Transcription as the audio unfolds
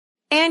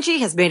Angie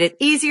has made it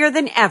easier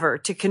than ever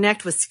to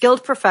connect with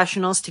skilled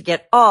professionals to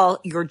get all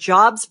your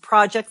jobs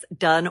projects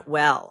done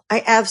well.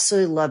 I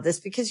absolutely love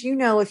this because,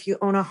 if you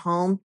own a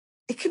home,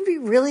 it can be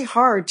really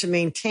hard to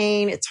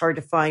maintain. It's hard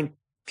to find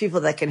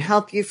people that can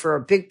help you for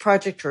a big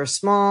project or a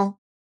small.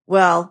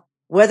 Well,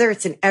 whether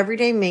it's in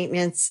everyday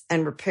maintenance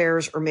and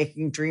repairs or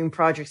making dream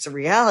projects a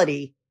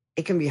reality,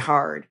 it can be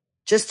hard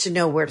just to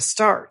know where to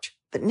start.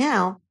 But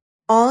now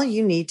all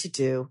you need to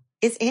do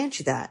is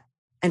Angie that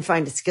and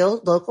find a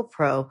skilled local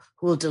pro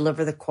who will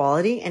deliver the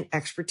quality and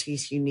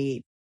expertise you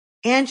need.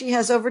 Angie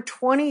has over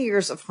 20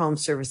 years of home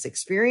service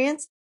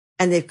experience,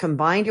 and they've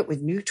combined it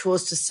with new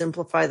tools to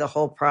simplify the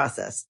whole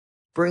process.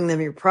 Bring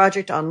them your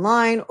project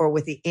online or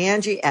with the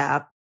Angie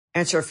app,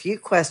 answer a few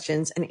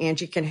questions, and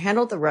Angie can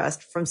handle the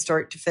rest from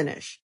start to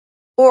finish.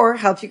 Or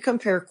help you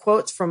compare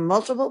quotes from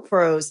multiple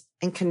pros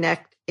and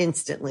connect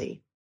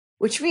instantly,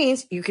 which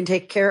means you can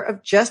take care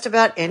of just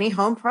about any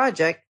home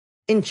project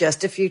in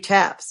just a few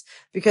taps.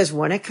 Because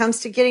when it comes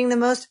to getting the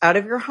most out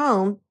of your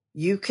home,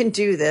 you can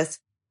do this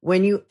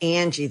when you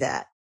Angie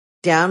that.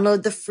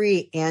 Download the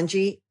free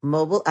Angie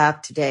mobile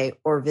app today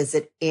or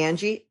visit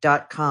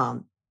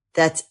Angie.com.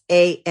 That's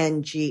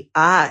ANGI.com.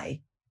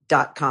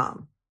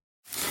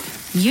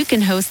 You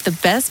can host the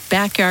best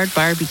backyard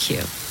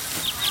barbecue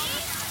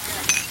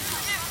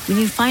when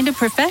you find a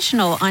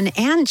professional on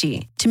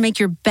Angie to make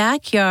your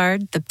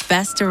backyard the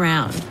best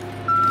around.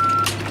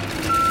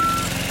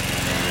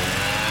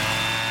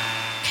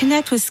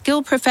 Connect with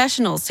skilled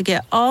professionals to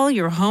get all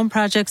your home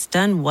projects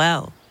done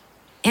well.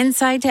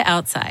 Inside to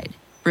outside,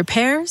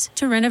 repairs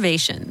to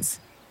renovations.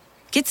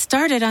 Get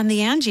started on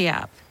the Angie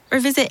app or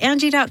visit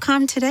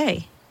Angie.com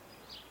today.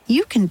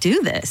 You can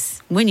do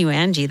this when you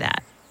Angie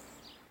that.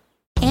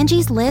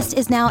 Angie's List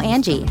is now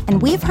Angie,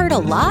 and we've heard a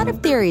lot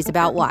of theories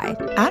about why.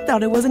 I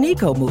thought it was an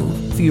eco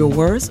move. Fewer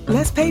words,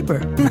 less paper.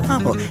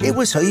 No, it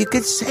was so you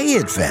could say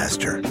it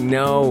faster.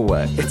 No,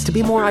 it's to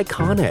be more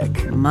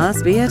iconic.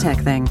 Must be a tech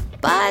thing.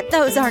 But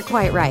those aren't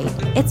quite right.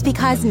 It's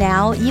because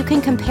now you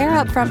can compare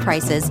upfront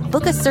prices,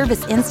 book a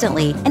service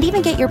instantly, and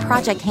even get your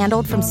project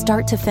handled from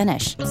start to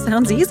finish.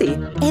 Sounds easy.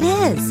 It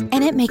is,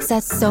 and it makes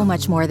us so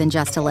much more than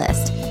just a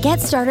list. Get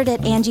started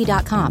at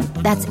Angie.com.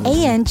 That's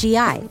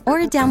ANGI, or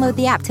download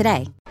the app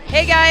today.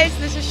 Hey guys,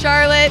 this is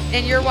Charlotte,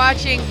 and you're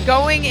watching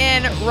Going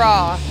In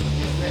Raw.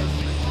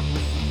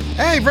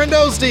 Hey,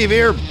 friendo, Steve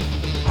here.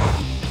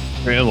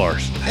 And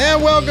Larson.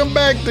 And welcome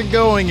back to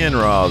Going In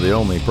Raw, the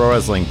only pro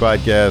wrestling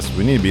podcast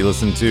we need to be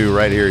listening to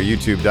right here at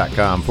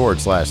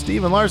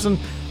youtube.com/Steve and Larson.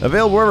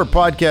 Available wherever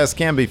podcasts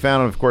can be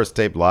found, and of course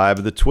taped live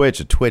at the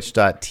Twitch at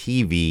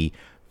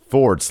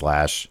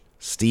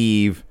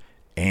twitch.tv/Steve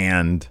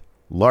and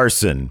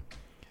Larson.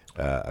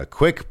 A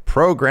quick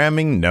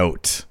programming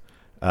note.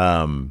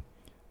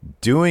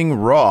 Doing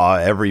Raw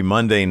every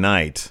Monday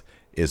night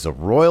is a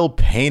royal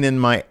pain in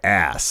my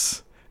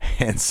ass.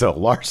 And so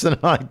Larson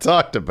and I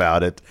talked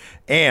about it,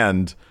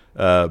 and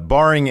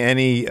barring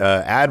any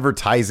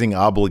advertising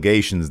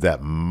obligations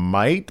that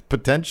might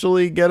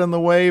potentially get in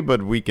the way,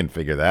 but we can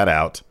figure that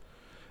out,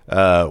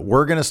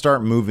 we're going to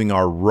start moving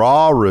our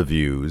Raw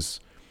reviews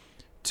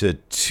to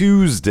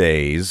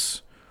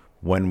Tuesdays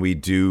when we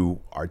do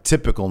our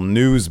typical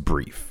news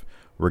brief.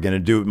 We're going to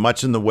do it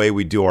much in the way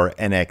we do our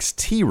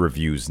NXT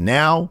reviews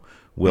now.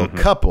 We'll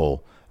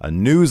couple a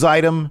news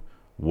item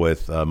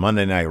with a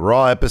Monday Night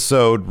Raw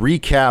episode,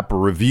 recap, or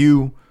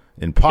review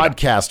in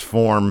podcast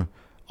form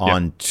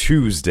on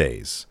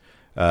Tuesdays.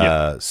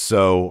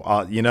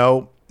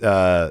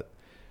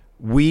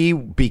 We,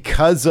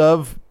 because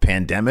of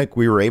pandemic,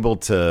 we were able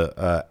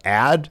to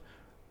add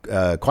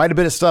quite a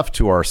bit of stuff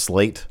to our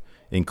slate,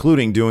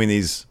 including doing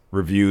these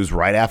reviews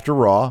right after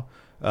Raw.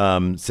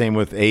 Same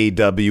with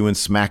AEW and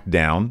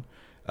SmackDown.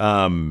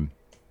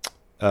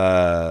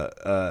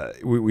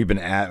 We've been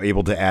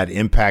able to add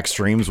Impact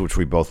streams, which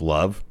we both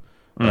love.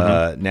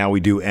 Now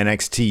we do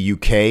NXT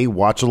UK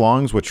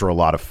watch-alongs, which are a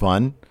lot of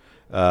fun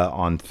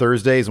on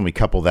Thursdays, and we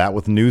couple that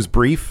with News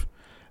Brief.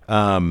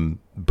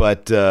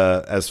 But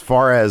as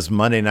far as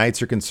Monday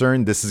nights are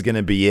concerned, this is going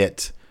to be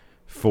it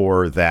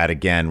for that.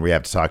 Again, we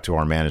have to talk to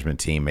our management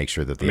team, make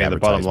sure that the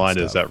bottom line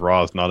is that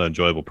Raw is not an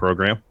enjoyable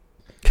program.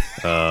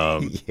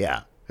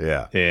 Yeah.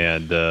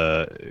 And,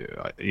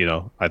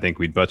 I think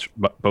we'd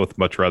both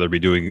much rather be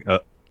doing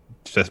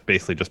just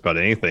about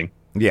anything.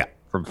 Yeah.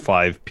 From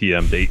 5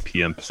 p.m. to 8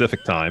 p.m.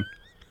 Pacific time,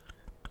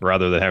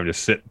 rather than having to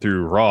sit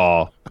through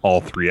Raw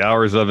all 3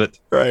 hours of it.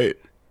 Right.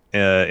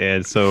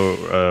 And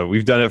so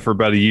we've done it for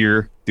about a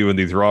year, doing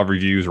these Raw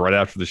reviews right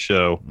after the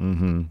show.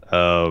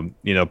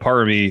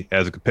 Part of me,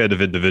 as a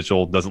competitive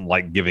individual, doesn't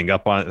like giving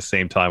up on it at the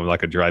same time when I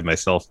could drive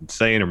myself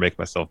insane or make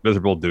myself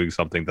miserable doing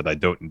something that I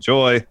don't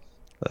enjoy.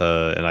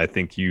 And I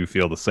think you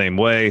feel the same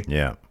way.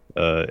 Yeah.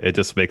 It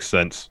just makes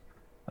sense.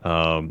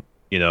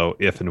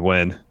 If and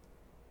when,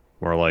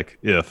 more like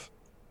if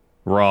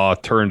Raw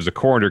turns a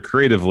corner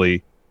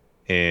creatively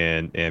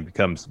and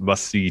becomes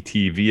must-see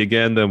TV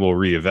again, then we'll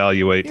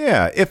reevaluate.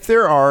 Yeah, if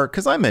there are,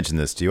 because I mentioned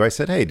this to you, I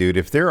said, hey, dude,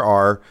 if there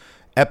are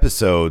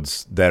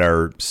episodes that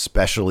are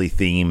specially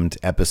themed,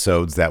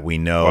 episodes that we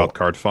know. Wild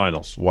card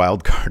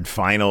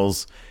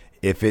finals.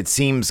 If it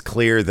seems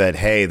clear that,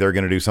 hey, they're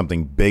going to do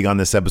something big on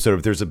this episode,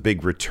 if there's a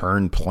big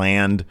return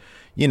planned,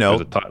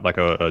 there's like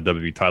a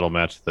WWE title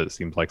match that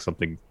seems like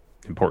something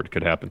important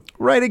could happen.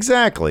 Right,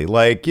 exactly.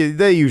 Like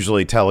they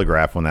usually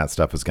telegraph when that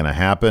stuff is going to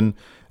happen.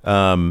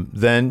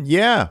 Then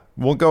yeah,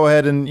 we'll go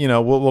ahead and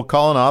we'll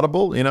call an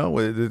audible.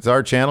 It's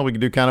our channel. We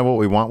can do kind of what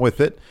we want with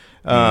it.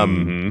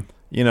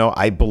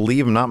 I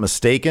believe, I'm not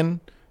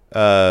mistaken,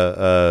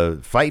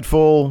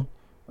 Fightful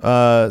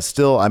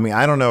still. I mean,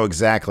 I don't know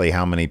exactly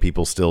how many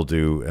people still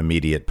do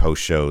immediate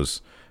post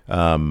shows.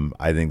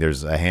 I think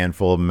there's a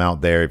handful of them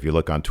out there. If you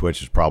look on Twitch,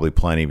 there's probably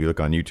plenty. If you look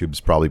on YouTube, there's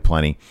probably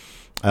plenty.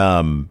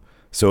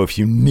 So if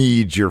you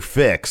need your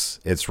fix,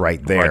 it's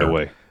right there. Right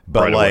away.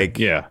 But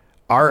yeah.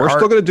 We're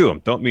still going to do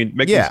them. Don't make a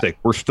mistake.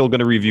 We're still going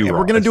to review.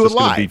 We're going to do it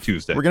live. Be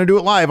Tuesday. We're going to do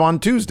it live on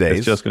Tuesdays.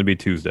 It's just going to be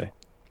Tuesday.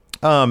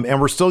 And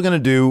we're still going to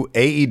do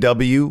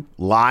AEW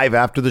live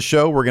after the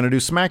show. We're going to do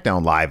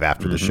SmackDown live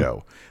after the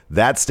show.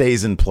 That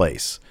stays in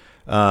place.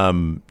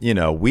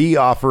 We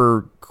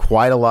offer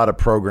quite a lot of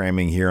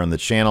programming here on the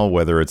channel,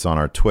 whether it's on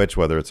our Twitch,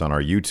 whether it's on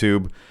our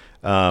YouTube.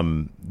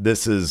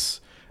 This is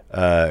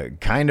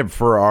kind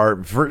of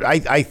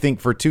I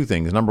think for two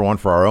things. Number one,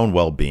 for our own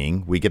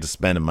well-being. We get to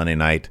spend a Monday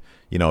night,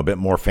 a bit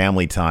more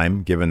family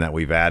time, given that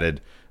we've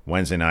added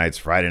Wednesday nights,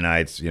 Friday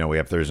nights. We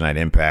have Thursday Night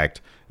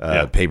Impact,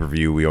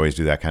 pay-per-view. We always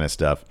do that kind of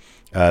stuff.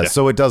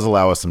 So it does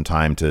allow us some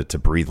time to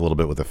breathe a little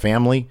bit with the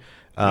family.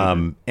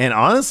 And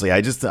honestly,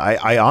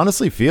 I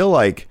honestly feel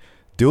like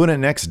doing it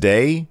next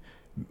day,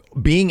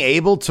 being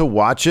able to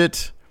watch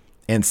it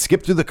and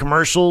skip through the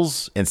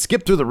commercials and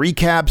skip through the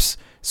recaps.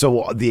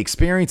 So the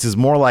experience is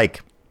more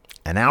like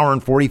an hour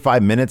and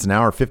 45 minutes, an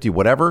hour 50,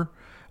 whatever.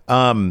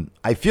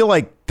 I feel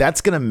like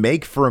that's going to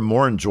make for a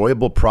more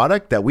enjoyable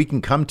product that we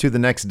can come to the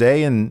next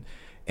day and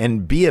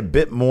be a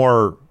bit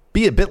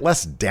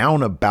less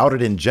down about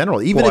it in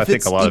general, even if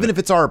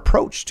it's our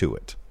approach to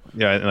it.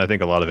 Yeah, and I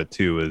think a lot of it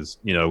too is,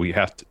 we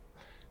have to,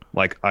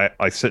 like,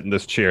 I sit in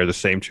this chair, the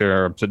same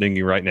chair I'm sitting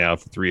in right now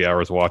for 3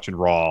 hours watching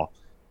Raw.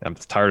 I'm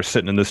tired of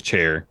sitting in this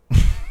chair,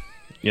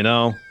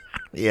 Yeah.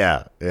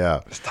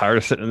 Just tired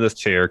of sitting in this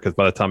chair because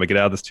by the time I get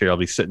out of this chair, I'll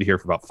be sitting here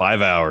for about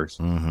 5 hours.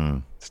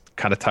 Just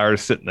kind of tired of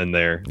sitting in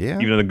there. Yeah.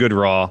 Even in a good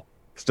Raw,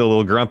 still a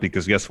little grumpy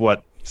because guess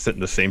what? Sit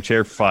in the same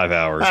chair for 5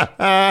 hours.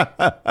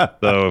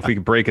 So if we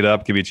can break it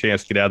up, give me a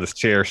chance to get out of this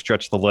chair,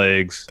 stretch the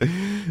legs,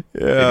 maybe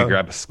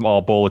grab a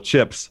small bowl of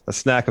chips, a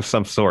snack of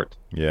some sort,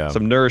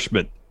 some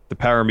nourishment to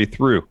power me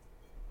through.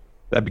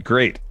 That'd be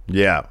great.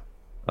 Yeah.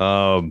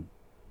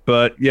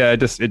 But yeah, it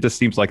just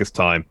seems like it's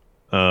time.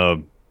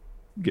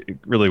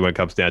 Really, when it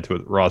comes down to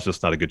it, Raw's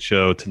just not a good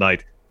show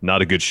tonight.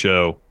 Not a good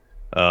show.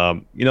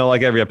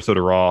 Like every episode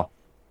of Raw,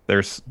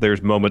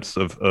 there's moments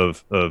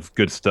of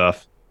good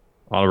stuff.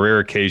 On a rare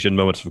occasion,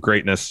 moments of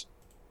greatness.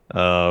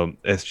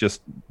 It's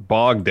just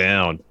bogged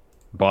down,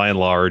 by and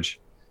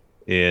large,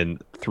 in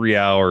 3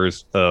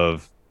 hours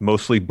of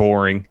mostly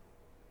boring,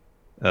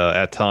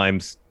 at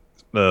times,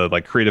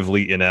 like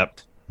creatively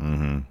inept,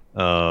 and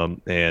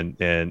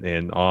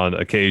on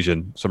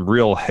occasion, some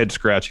real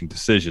head-scratching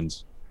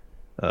decisions.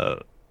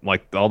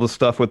 Like all the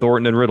stuff with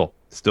Orton and Riddle,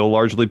 still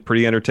largely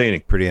pretty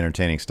entertaining. Pretty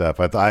entertaining stuff.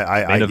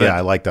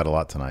 I like that a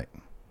lot tonight.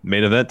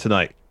 Main event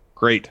tonight,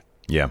 great.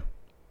 Yeah.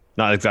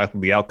 Not exactly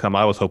the outcome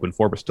I was hoping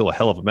for, but still a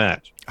hell of a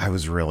match. I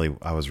was really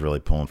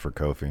pulling for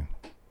Kofi.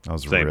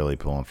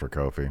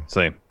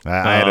 Same.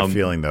 I had a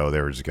feeling though they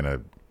were just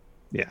gonna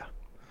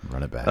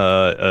run it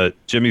back.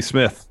 Jimmy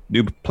Smith,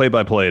 new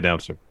play-by-play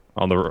announcer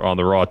on the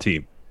Raw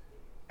team,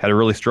 had a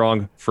really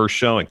strong first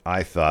showing.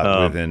 I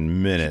thought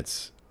within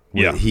minutes.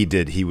 Yeah, he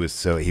did. He was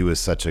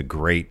such a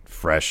great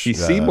fresh. He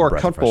seemed more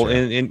comfortable,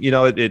 and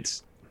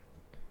it's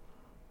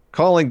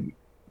calling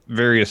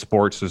various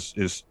sports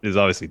is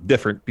obviously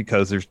different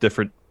because there's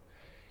different,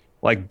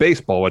 like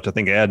baseball, which I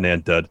think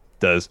Adnan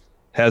does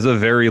has a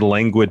very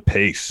languid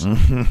pace.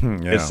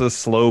 It's a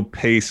slow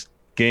paced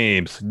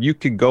game. So you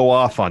could go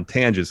off on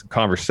tangents and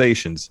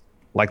conversations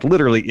like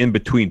literally in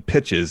between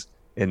pitches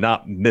and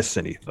not miss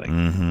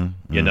anything.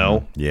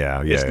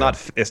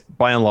 It's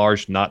by and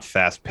large not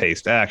fast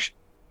paced action.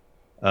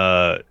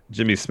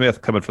 Jimmy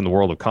Smith, coming from the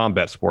world of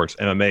combat sports,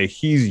 MMA,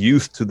 he's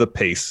used to the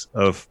pace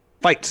of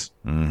fights.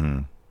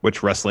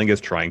 Which wrestling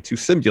is trying to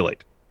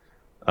simulate.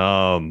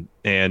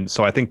 And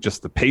so I think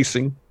just the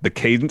pacing, the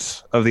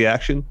cadence of the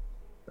action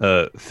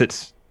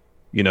fits,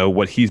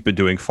 what he's been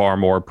doing far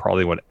more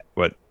probably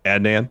what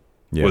Adnan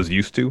was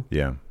used to.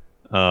 Yeah.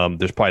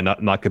 There's probably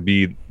not going to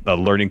be a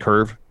learning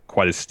curve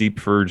quite as steep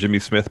for Jimmy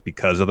Smith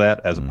because of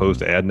that, as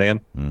opposed to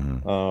Adnan.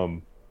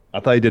 I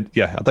thought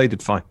he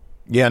did fine.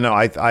 Yeah, no,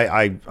 I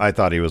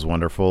thought he was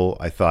wonderful.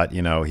 I thought,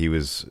 he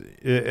was.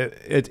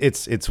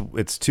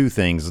 It's two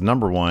things.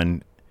 Number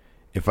one,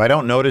 if I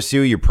don't notice you,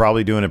 you're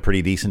probably doing a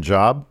pretty decent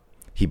job.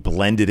 He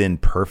blended in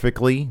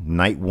perfectly.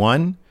 Night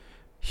one,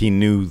 he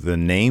knew the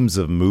names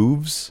of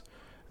moves.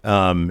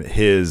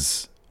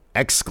 His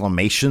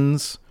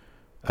exclamations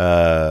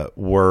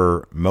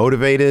were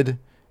motivated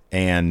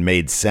and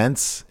made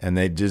sense, and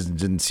they just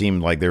didn't seem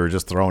like they were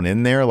just thrown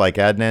in there like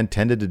Adnan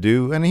tended to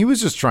do. And he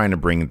was just trying to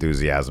bring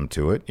enthusiasm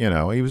to it.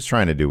 He was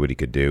trying to do what he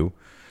could do.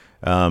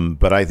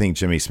 But I think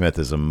Jimmy Smith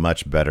is a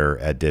much better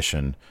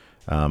addition.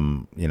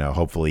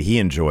 Hopefully he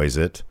enjoys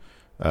it,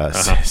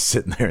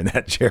 sitting there in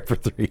that chair for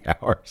 3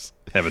 hours.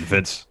 Having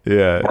Vince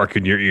Yeah. bark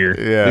in your ear.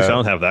 Yeah. At least I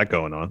don't have that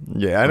going on.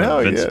 Yeah, I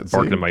know. Vince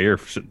barking in my ear,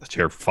 sitting in the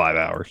chair for 5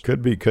 hours.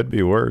 Could be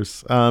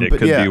worse. It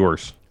could be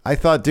worse. I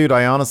thought, dude,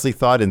 I honestly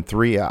thought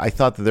I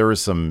thought that there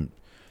was some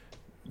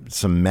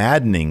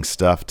maddening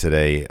stuff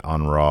today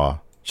on Raw.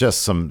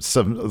 Just some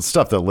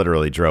stuff that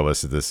literally drove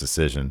us to this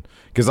decision.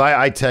 Because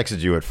I texted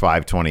you at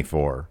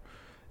 5:24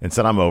 and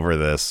said, I'm over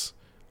this.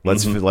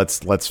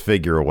 Let's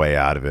figure a way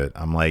out of it.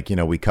 I'm like,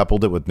 we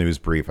coupled it with News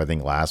Brief, I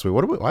think, last week.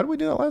 Why did we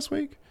do that last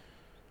week?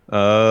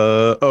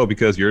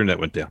 Because your internet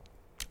went down.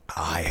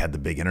 I had the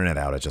big internet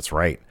outage. That's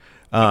right.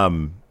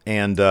 And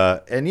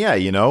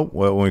yeah,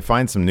 when we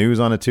find some news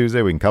on a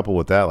Tuesday, we can couple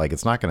with that. Like,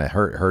 it's not going to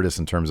hurt us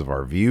in terms of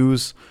our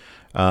views.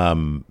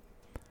 It's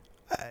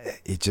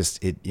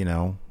just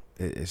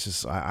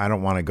I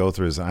don't want to go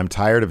through this. I'm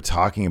tired of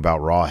talking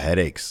about Raw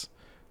headaches.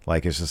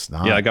 Like, it's just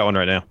not. Yeah, I got one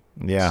right now.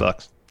 Yeah.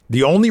 Sucks.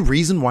 The only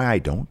reason why I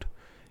don't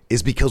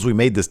is because we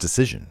made this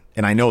decision,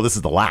 and I know this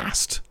is the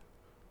last.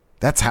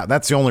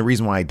 That's the only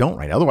reason why I don't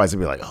right now. Otherwise, I'd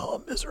be like, oh,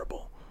 I'm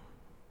miserable.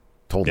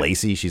 Told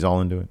Lacey she's all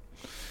into it.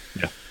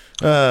 Yeah.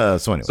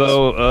 So anyways.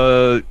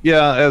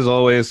 Yeah, as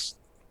always,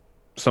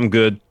 some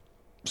good,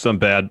 some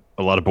bad,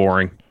 a lot of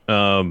boring.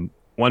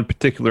 One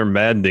particular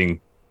maddening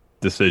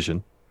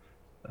decision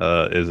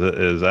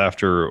is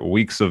after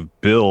weeks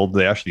of build,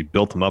 they actually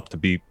built them up to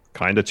be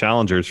kind of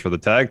challengers for the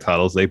tag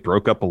titles. They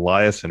broke up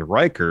Elias and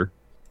Riker,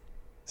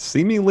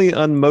 seemingly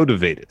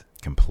unmotivated.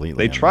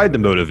 Completely. They tried to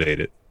motivate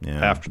it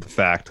Yeah. after the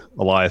fact.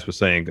 Elias was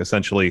saying,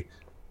 essentially,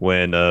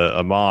 when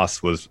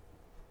Amos was,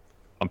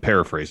 I'm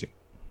paraphrasing,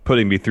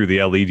 putting me through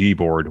the LED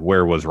board,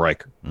 where was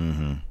Riker?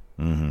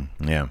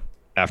 Yeah.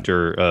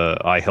 After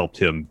I helped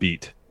him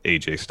beat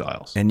AJ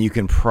Styles. And you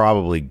can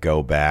probably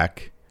go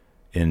back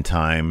in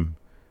time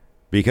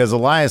because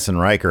Elias and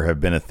Riker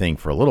have been a thing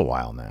for a little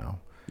while now.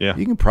 Yeah.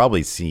 You can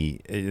probably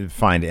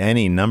find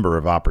any number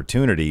of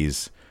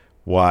opportunities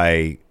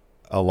why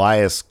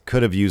Elias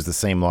could have used the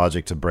same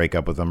logic to break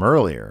up with them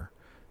earlier.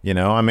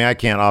 I mean, I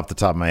can't off the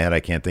top of my head,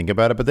 I can't think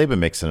about it, but they've been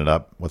mixing it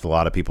up with a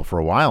lot of people for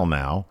a while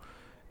now.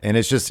 And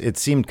it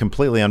seemed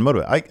completely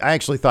unmotivated. I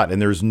actually thought,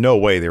 and there's no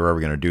way they were ever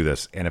going to do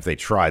this. And if they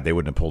tried, they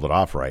wouldn't have pulled it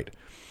off right.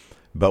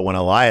 But when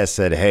Elias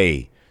said,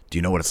 hey, do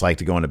you know what it's like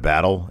to go into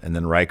battle? And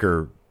then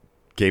Riker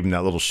gave him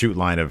that little shoot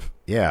line of,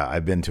 yeah,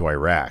 I've been to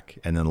Iraq,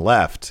 and then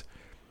left.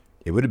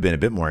 It would have been a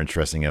bit more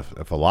interesting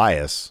if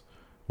Elias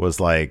was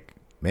like,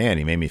 man,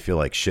 he made me feel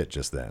like shit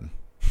just then.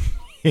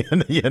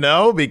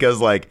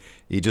 Because like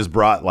he just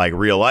brought like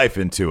real life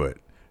into it.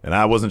 And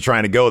I wasn't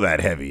trying to go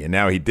that heavy. And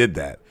now he did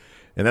that.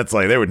 And that's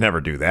like, they would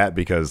never do that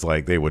because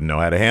like they wouldn't know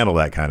how to handle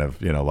that kind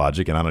of,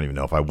 logic. And I don't even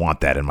know if I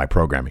want that in my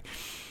programming.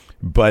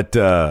 But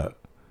I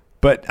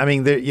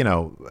mean,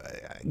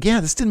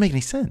 this didn't make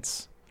any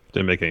sense.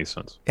 Didn't make any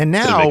sense. And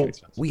now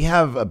we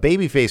have a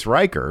babyface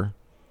Riker.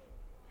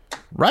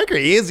 Riker,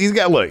 he's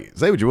got, look,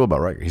 say what you will about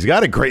Riker. He's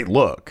got a great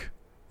look.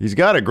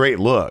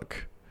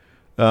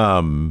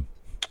 But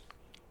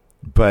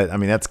I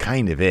mean, that's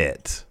kind of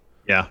it.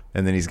 Yeah.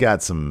 And then he's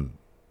got some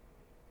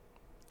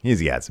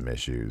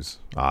issues,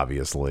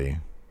 obviously,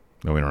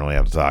 that we don't really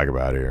have to talk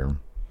about here.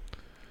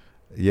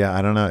 Yeah,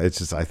 I don't know. It's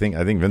just I think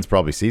Vince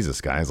probably sees this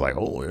guy. He's like,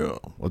 oh yeah,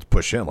 let's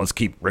push in. Let's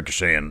keep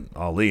Ricochet and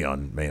Ali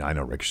on. I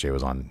know Ricochet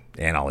was on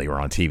and Ali were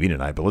on TV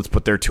tonight, but let's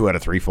put their 2 out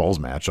of 3 falls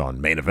match on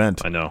main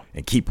event. I know,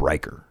 and keep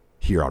Riker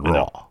here on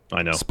Raw.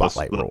 I know.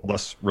 Spotlight role.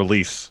 Let's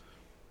release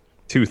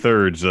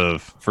 2/3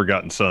 of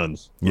Forgotten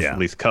Sons. Let's Yeah.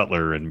 release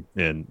Cutler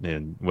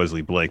and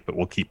Wesley Blake, but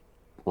we'll keep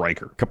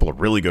Riker. A couple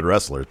of really good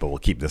wrestlers, but we'll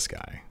keep this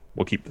guy.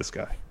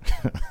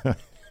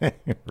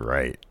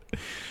 Right.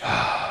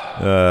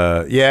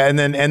 Yeah, and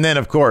then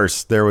of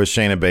course there was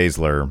Shayna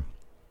Baszler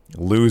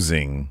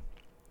losing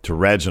to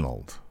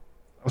Reginald.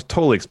 I was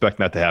totally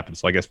expecting that to happen,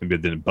 so I guess maybe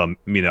it didn't bum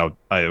me out.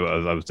 I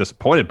was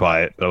disappointed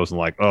by it, but I wasn't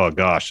like, oh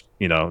gosh,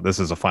 this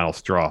is a final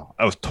straw.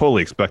 I was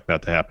totally expecting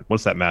that to happen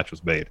once that match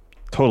was made.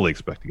 Totally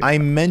expecting it. I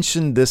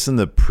mentioned this in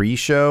the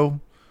pre-show.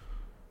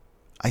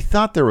 I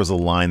thought there was a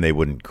line they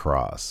wouldn't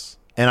cross.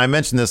 And I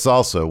mentioned this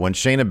also when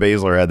Shayna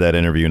Baszler had that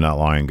interview not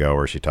long ago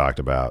where she talked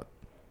about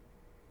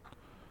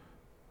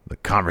the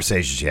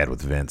conversation she had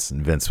with Vince.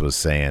 And Vince was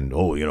saying,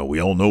 oh, we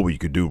all know what you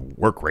could do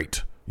work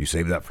rate. You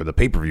save that for the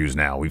pay-per-views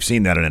now. We've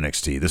seen that in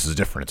NXT. This is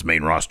different. It's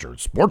main roster.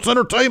 It's sports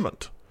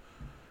entertainment.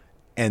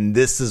 And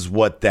this is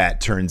what that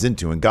turns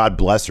into. And God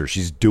bless her.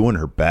 She's doing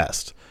her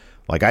best.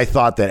 Like, I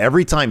thought that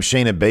every time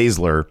Shayna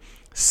Baszler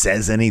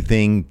says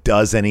anything,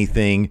 does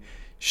anything,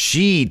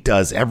 she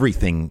does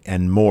everything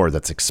and more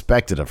that's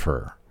expected of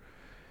her.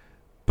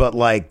 But,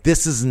 like,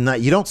 this is not,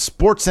 you don't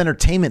sports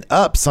entertainment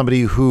up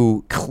somebody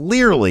who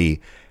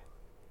clearly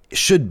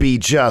should be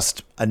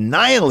just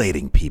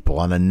annihilating people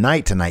on a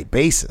night-to-night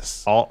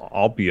basis.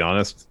 I'll be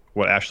honest.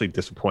 What actually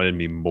disappointed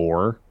me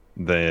more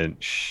than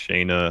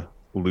Shayna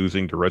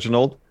losing to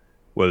Reginald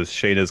was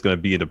Shayna's going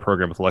to be in the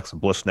program with Alexa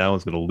Bliss now and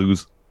is going to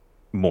lose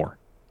more.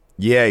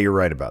 Yeah, you're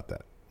right about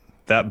that.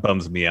 That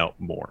bums me out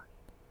more.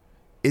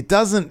 It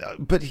doesn't,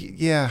 but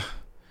yeah,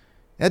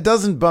 it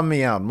doesn't bum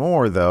me out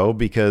more though,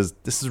 because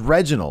this is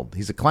Reginald.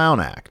 He's a clown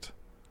act.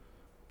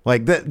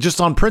 Like that,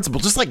 just on principle.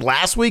 Just like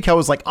last week, I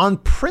was like, on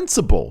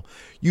principle,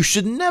 you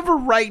should never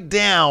write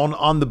down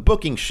on the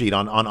booking sheet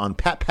on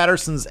Pat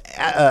Patterson's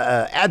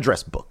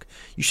address book.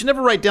 You should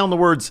never write down the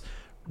words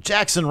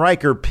Jackson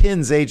Riker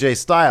pins AJ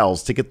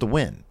Styles to get the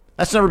win.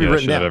 That's never be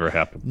written down. That should never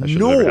happen.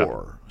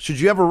 Nor should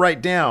you ever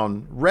write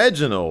down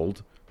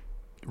Reginald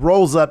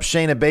rolls up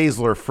Shayna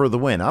Baszler for the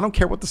win. I don't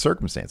care what the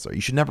circumstances are.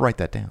 You should never write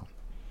that down.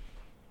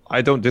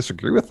 I don't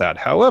disagree with that.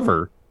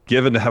 However,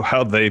 given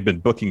how they've been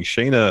booking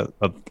Shayna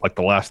like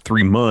the last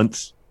 3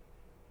 months,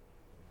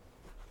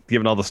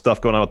 given all the stuff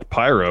going on with the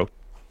Pyro,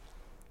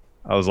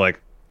 I was like,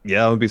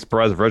 yeah, I would be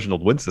surprised if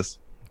Reginald wins this.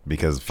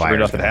 Because fire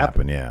doesn't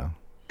happen, yeah.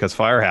 Because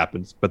fire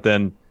happens. But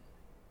then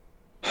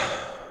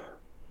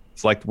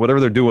it's like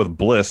whatever they're doing with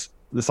Bliss,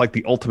 it's like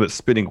the ultimate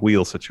spinning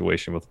wheel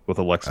situation with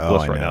Alexa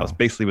Bliss right now. It's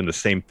basically been the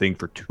same thing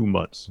for 2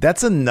 months.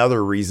 That's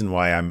another reason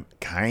why I'm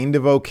kind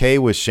of okay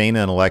with Shayna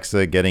and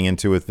Alexa getting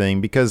into a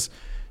thing, because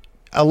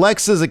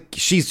Alexa's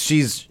she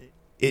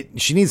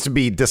needs to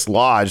be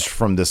dislodged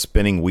from the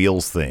spinning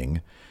wheels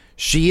thing.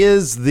 She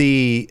is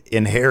the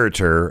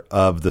inheritor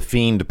of the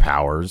Fiend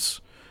powers,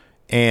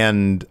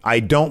 and I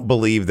don't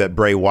believe that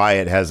Bray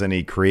Wyatt has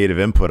any creative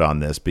input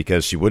on this,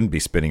 because she wouldn't be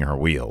spinning her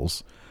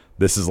wheels.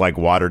 This is like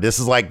water. This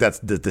is like that's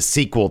the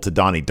sequel to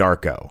Donnie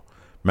Darko.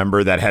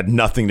 Remember, that had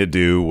nothing to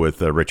do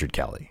with Richard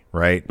Kelly,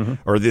 right?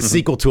 Mm-hmm. Or the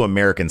sequel to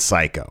American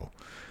Psycho,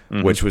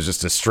 which was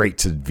just a straight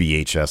to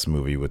VHS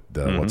movie with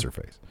what's her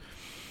face.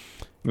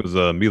 It was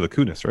Mila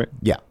Kunis, right?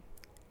 Yeah,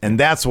 and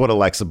that's what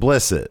Alexa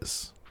Bliss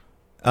is.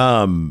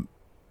 And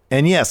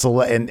yes,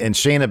 and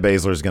Shayna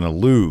Baszler is going to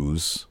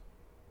lose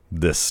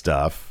this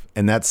stuff,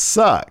 and that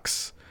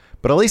sucks.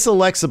 But at least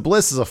Alexa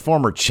Bliss is a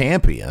former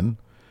champion.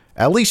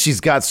 At least she's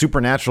got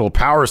supernatural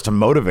powers to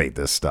motivate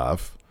this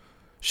stuff.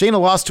 Shayna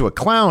lost to a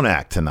clown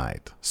act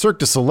tonight. Cirque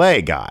du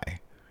Soleil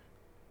guy.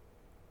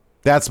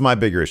 That's my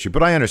bigger issue.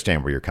 But I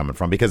understand where you're coming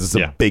from, because it's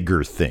a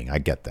bigger thing. I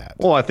get that.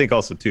 Well, I think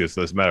also, too, it's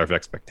a matter of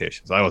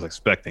expectations. I was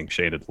expecting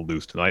Shayna to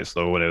lose tonight.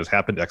 So when it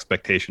happened,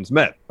 expectations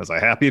met. Was I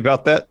happy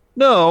about that?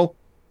 No.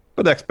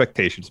 But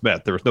expectations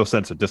met. There was no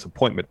sense of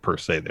disappointment per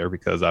se there,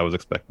 because I was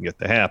expecting it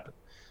to happen.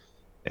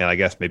 And I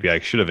guess maybe I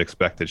should have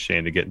expected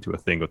Shayna to get into a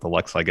thing with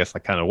Alexa. I guess I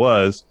kind of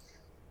was.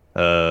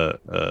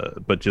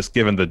 But just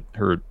given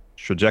her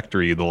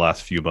trajectory the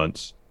last few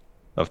months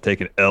of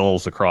taking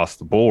L's across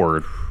the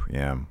board,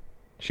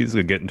 she's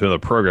going to get into the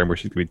program where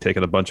she's going to be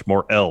taking a bunch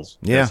more L's.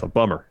 Yeah. That's a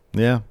bummer.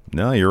 Yeah.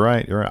 No, you're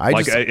right. You're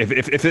right.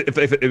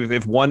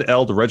 If one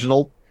L to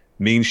Reginald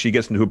means she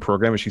gets into a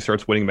program and she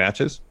starts winning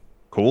matches,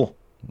 cool.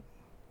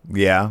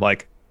 Yeah.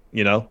 Like,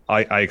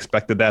 I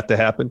expected that to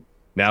happen.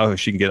 Now if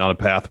she can get on a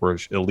path where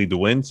it'll lead to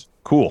wins,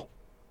 cool.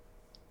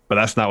 But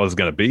that's not what it's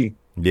going to be.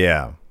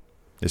 Yeah.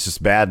 It's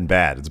just bad and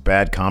bad. It's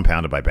bad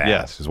compounded by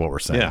bad, is what we're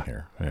saying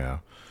here. Yeah.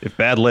 If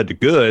bad led to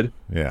good,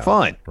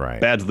 fine.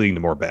 Right. Bad's leading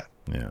to more bad.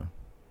 Yeah.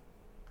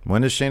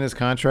 When does Shayna's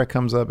contract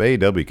comes up?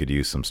 AEW could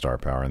use some star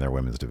power in their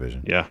women's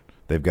division. Yeah.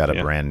 They've got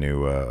a brand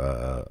new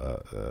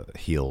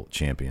heel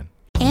champion.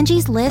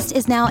 Angie's List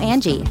is now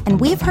Angie, and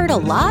we've heard a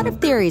lot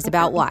of theories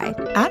about why.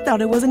 I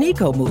thought it was an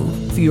eco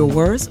move. Fewer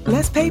words,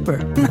 less paper.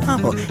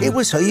 No, it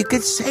was so you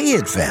could say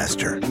it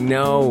faster.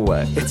 No,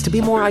 it's to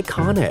be more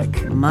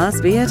iconic.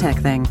 Must be a tech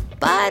thing.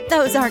 But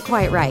those aren't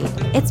quite right.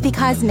 It's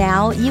because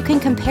now you can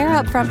compare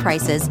upfront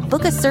prices,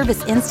 book a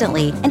service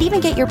instantly, and even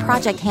get your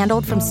project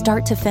handled from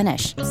start to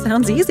finish.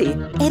 Sounds easy.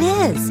 It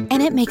is,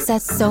 and it makes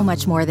us so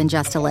much more than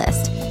just a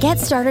list. Get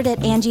started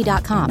at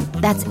Angie.com.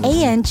 That's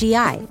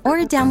ANGI, or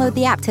download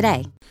the app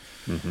today.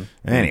 Mm-hmm.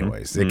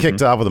 Anyways, it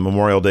kicked off with a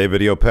Memorial Day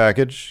video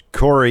package.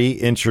 Corey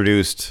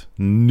introduced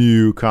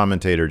new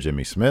commentator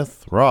Jimmy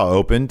Smith. Raw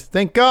opened,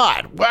 thank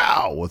God,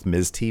 wow, with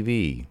Miz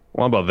TV.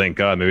 Well, about thank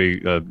God, maybe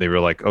they were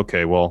like,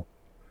 okay, well,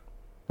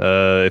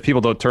 if people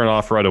don't turn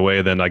off right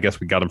away, then I guess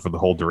we got them for the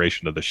whole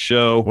duration of the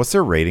show. What's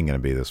their rating going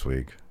to be this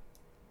week?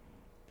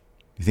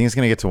 You think it's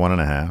going to get to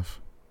 1.5?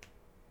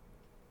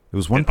 It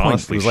was 1. It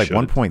was like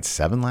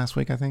 1.7 last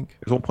week, I think.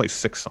 It was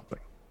 1.6 something.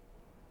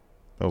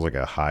 That was like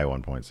a high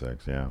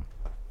 1.6, yeah.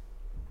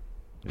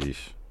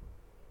 Yeesh.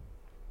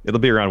 It'll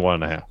be around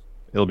 1.5.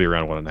 It'll be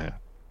around 1.5.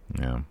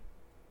 Yeah.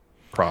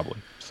 Probably.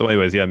 So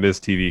anyways, Miz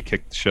TV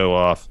kicked the show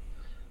off.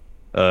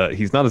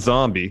 He's not a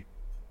zombie.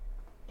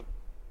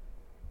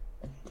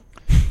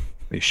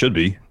 He should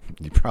be.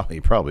 He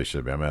probably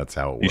should be. I mean, that's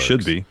how it works. He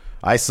should be.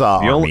 I saw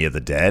Army of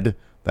the Dead.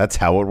 That's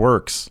how it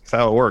works. That's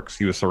how it works.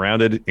 He was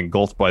surrounded,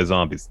 engulfed by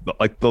zombies.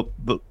 Like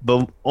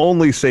the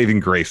only saving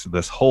grace of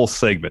this whole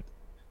segment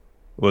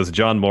was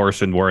John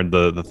Morrison wearing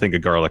the thing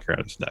of garlic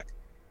around his neck.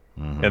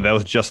 Mm-hmm. And that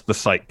was just the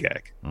sight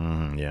gag.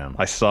 Mm-hmm, yeah.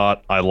 I saw it.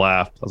 I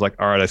laughed. I was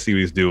like, all right, I see what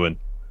he's doing.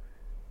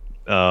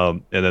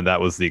 And then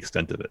that was the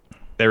extent of it.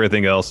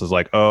 Everything else is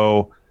like,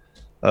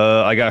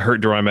 I got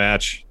hurt during my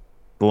match.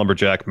 the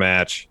lumberjack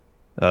match.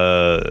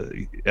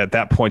 At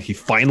that point, he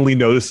finally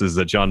notices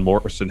that John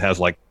Morrison has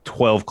like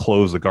 12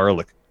 cloves of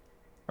garlic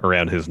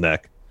around his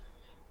neck.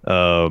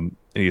 And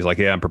he's like,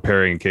 yeah, I'm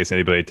preparing in case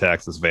anybody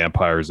attacks us,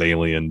 vampires,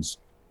 aliens,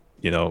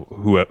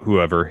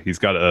 whoever. He's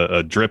got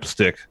a drip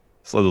stick,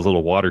 so those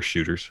little water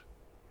shooters.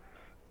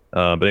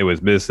 But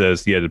anyways, Miz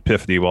says he had an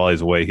epiphany while he's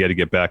away. He had to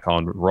get back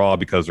on Raw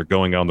because they're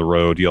going on the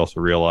road. He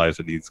also realized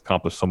that he's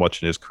accomplished so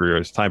much in his career.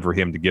 It's time for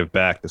him to give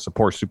back to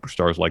support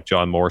superstars like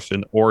John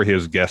Morrison or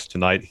his guest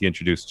tonight. He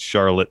introduced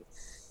Charlotte.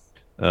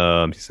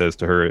 He says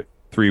to her,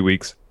 3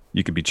 weeks,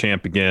 you could be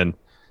champ again.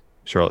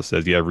 Charlotte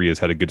says, yeah, Rhea's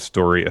had a good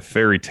story. A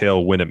fairy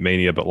tale win at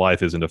Mania, but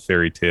life isn't a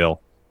fairy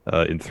tale.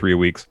 In 3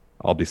 weeks,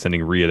 I'll be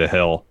sending Rhea to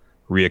hell.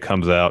 Rhea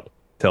comes out,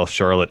 tells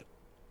Charlotte,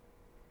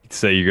 you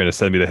say you're going to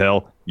send me to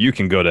hell? You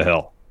can go to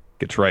hell.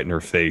 Gets right in her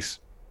face.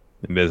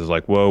 And Miz is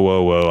like,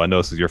 whoa. I know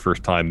this is your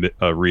first time,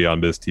 Rhea, on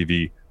Miz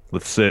TV.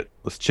 Let's sit.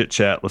 Let's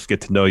chit-chat. Let's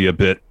get to know you a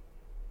bit.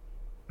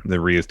 And then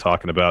Rhea's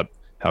talking about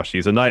how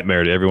she's a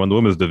nightmare to everyone in the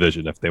women's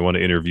division. If they want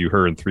to interview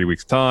her in 3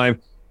 weeks'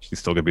 time, she's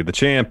still going to be the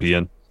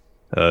champion.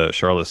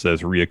 Charlotte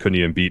says Rhea couldn't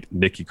even beat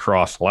Nikki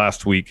Cross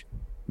last week.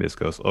 Miz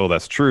goes, oh,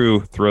 that's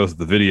true. Throws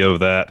the video of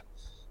that.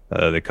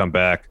 They come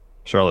back.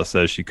 Charlotte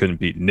says she couldn't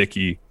beat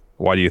Nikki.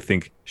 Why do you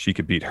think she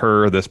could beat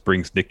her? This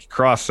brings Nikki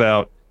Cross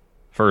out.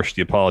 First,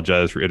 he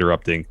apologized for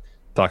interrupting.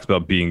 Talks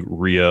about being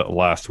Rhea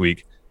last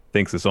week.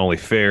 Thinks it's only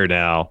fair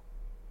now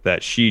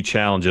that she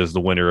challenges the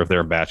winner of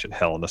their match at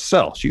Hell in a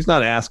Cell. She's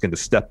not asking to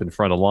step in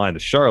front of line to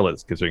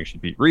Charlotte, considering she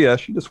beat Rhea.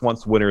 She just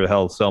wants the winner of the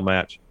Hell in a Cell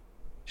match.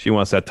 She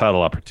wants that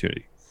title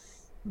opportunity.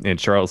 And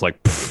Charlotte's like,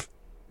 if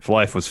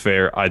life was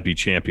fair, I'd be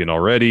champion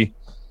already.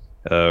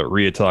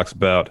 Rhea talks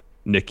about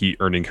Nikki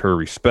earning her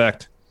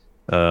respect.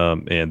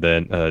 And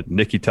then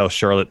Nikki tells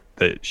Charlotte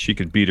that she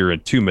could beat her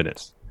in 2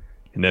 minutes.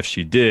 And if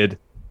she did,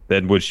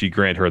 then would she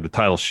grant her the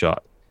title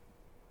shot?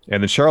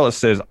 And then Charlotte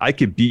says, I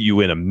could beat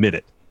you in a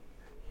minute.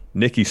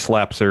 Nikki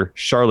slaps her.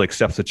 Charlotte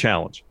accepts the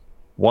challenge.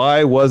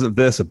 Why wasn't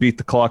this a beat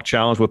the clock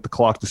challenge with the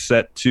clock to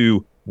set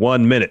to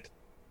 1 minute?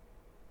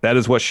 That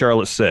is what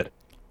Charlotte said.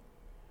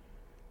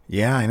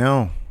 Yeah, I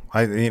know.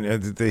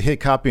 They hit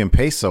copy and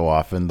paste so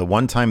often. The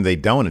one time they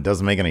don't, it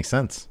doesn't make any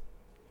sense.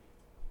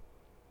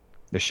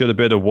 There should have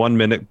been a 1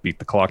 minute beat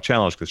the clock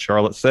challenge because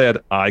Charlotte said,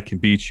 I can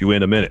beat you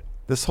in a minute.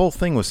 This whole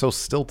thing was so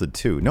stilted,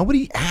 too.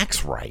 Nobody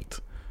acts right.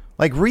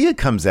 Like, Rhea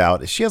comes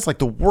out. She has, like,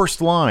 the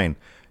worst line.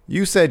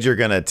 You said you're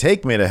going to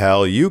take me to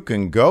hell. You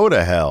can go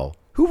to hell.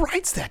 Who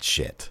writes that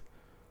shit?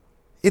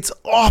 It's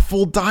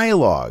awful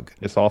dialogue.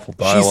 It's awful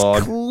dialogue.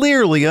 She's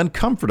clearly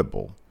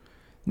uncomfortable.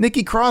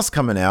 Nikki Cross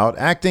coming out,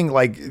 acting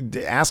like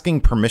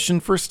asking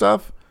permission for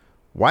stuff.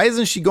 Why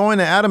isn't she going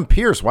to Adam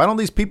Pearce? Why don't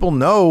these people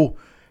know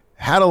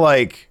how to,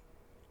 like,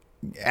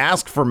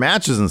 ask for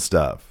matches and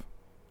stuff?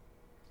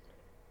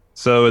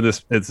 So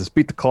it's this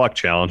beat the clock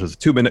challenge. It's a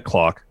 2 minute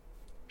clock.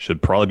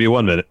 Should probably be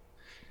 1 minute.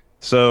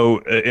 So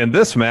in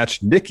this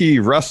match, Nikki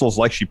wrestles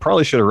like she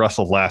probably should have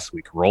wrestled last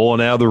week,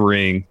 rolling out of the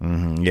ring.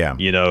 Mm-hmm,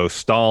 yeah.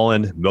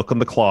 Stalling, milking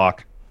the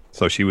clock.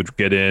 So she would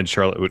get in, she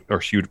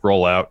would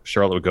roll out.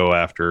 Charlotte would go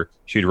after.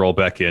 She'd roll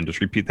back in.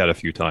 Just repeat that a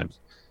few times.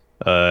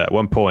 At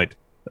one point,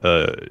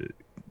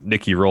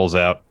 Nikki rolls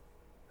out.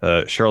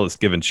 Charlotte's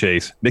giving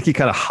chase. Nikki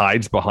kind of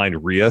hides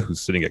behind Rhea, who's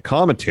sitting at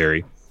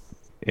commentary.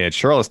 And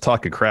Charlotte's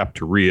talking crap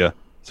to Rhea.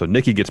 So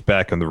Nikki gets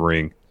back in the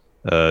ring.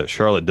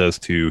 Charlotte does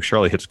too.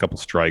 Charlotte hits a couple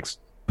strikes,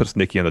 puts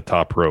Nikki on the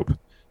top rope.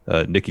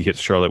 Nikki hits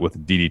Charlotte with a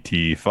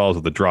DDT, follows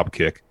with a drop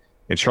kick.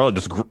 And Charlotte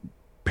just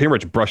pretty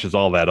much brushes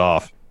all that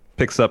off,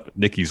 picks up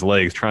Nikki's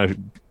legs,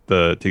 trying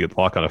to get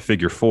lock on a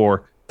figure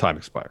four. Time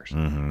expires.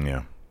 Mm-hmm,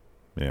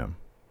 yeah.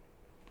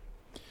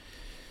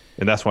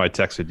 And that's why I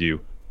texted you.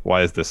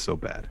 Why is this so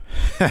bad?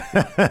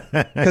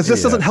 Because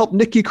this doesn't help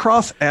Nikki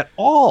Cross at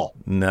all.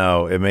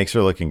 No, it makes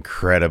her look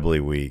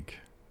incredibly weak.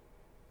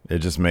 It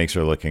just makes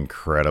her look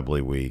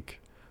incredibly weak.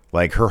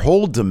 Like, her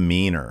whole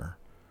demeanor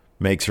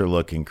makes her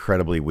look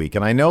incredibly weak.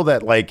 And I know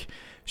that, like,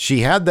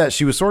 she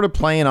was sort of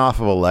playing off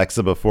of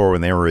Alexa before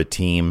when they were a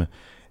team,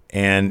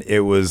 and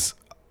it was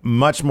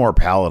much more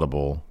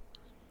palatable.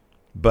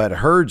 But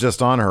her just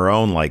on her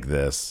own like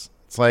this,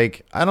 it's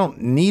like, I don't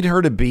need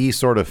her to be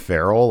sort of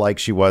feral like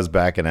she was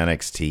back in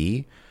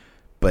NXT.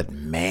 But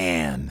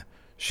man,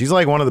 she's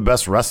like one of the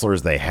best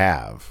wrestlers they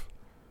have.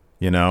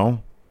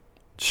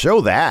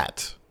 Show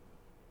that.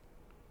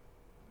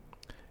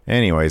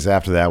 Anyways,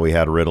 after that, we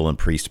had Riddle and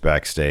Priest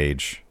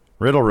backstage.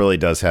 Riddle really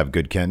does have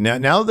good...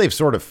 Now that they've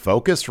sort of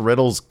focused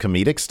Riddle's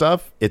comedic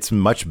stuff, it's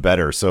much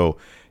better. So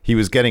he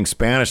was getting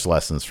Spanish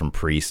lessons from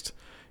Priest.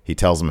 He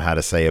tells him how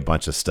to say a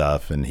bunch of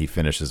stuff, and he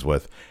finishes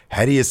with,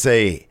 how do you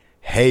say...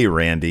 Hey,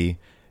 Randy.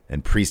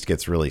 And Priest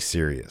gets really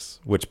serious.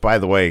 Which, by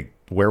the way,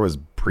 where was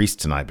Priest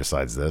tonight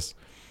besides this?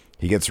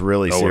 He gets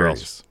really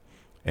serious.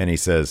 And he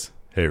says,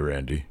 hey,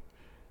 Randy.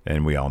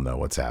 And we all know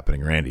what's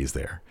happening. Randy's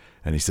there.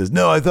 And he says,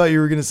 no, I thought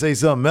you were going to say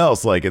something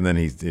else. And then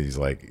he's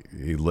like,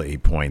 he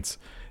points.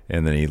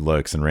 And then he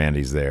looks, and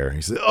Randy's there.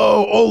 He says,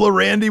 oh, hola,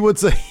 Randy.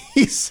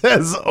 He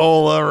says,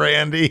 hola,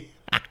 Randy.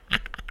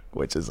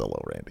 Which is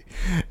hello, Randy.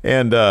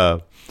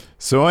 And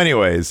So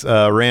anyways,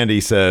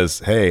 Randy says,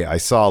 hey, I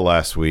saw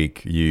last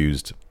week you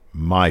used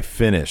my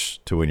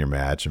finish to win your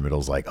match. And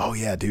Riddle's like, oh,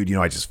 yeah, dude,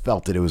 I just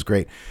felt it. It was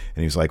great.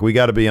 And he's like, we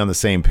got to be on the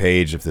same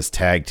page if this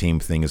tag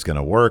team thing is going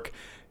to work.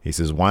 He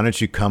says, why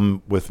don't you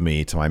come with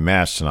me to my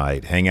match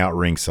tonight, hang out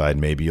ringside,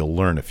 maybe you'll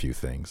learn a few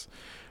things.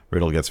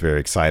 Riddle gets very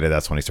excited.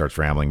 That's when he starts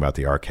rambling about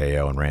the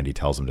RKO, and Randy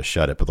tells him to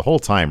shut it. But the whole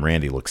time,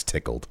 Randy looks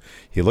tickled.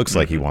 He looks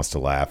like he wants to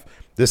laugh.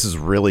 This is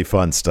really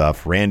fun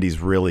stuff.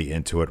 Randy's really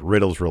into it.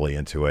 Riddle's really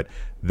into it.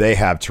 They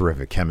have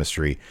terrific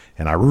chemistry,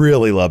 and I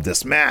really love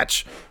this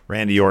match.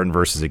 Randy Orton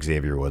versus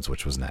Xavier Woods,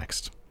 which was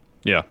next.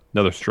 Yeah,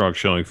 another strong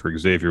showing for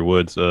Xavier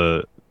Woods.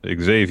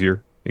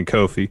 Xavier and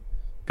Kofi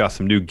got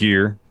some new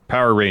gear.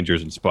 Power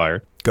Rangers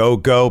inspired. Go,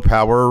 go,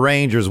 Power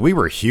Rangers. We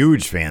were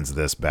huge fans of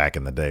this back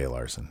in the day,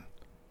 Larson.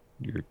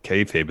 You're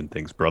kayfabing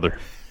things, brother.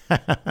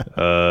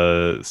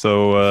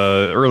 So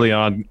early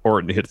on,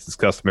 Orton hits his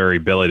customary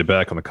belly to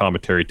back on the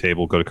commentary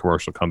table, go to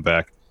commercial, come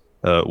back.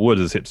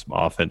 Woods has hit some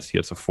offense. He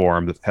hits a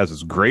forearm that has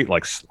this great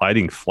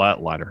sliding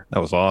flatliner.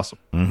 That was awesome.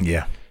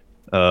 Yeah.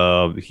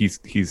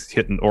 He's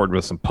hitting Orton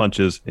with some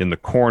punches in the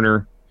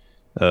corner.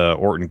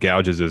 Orton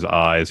gouges his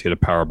eyes, hit a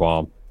power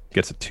bomb,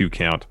 gets a 2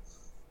 count.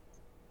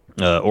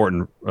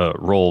 Orton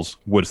rolls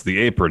Woods to the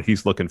apron.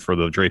 He's looking for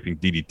the draping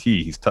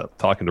DDT. He's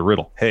talking to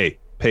Riddle. Hey,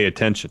 pay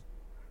attention.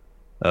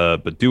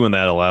 But doing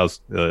that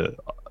allows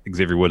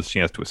Xavier Woods a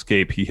chance to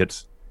escape. He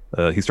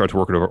starts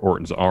working over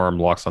Orton's arm,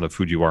 locks on a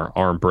Fujiwara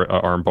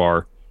arm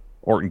bar.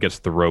 Orton gets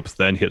the ropes,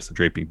 then hits the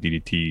draping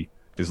DDT.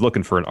 He's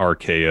looking for an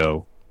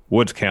RKO.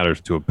 Woods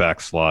counters to a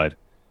backslide.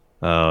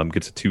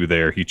 Gets a 2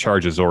 there. He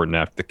charges Orton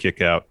after the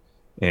kick out,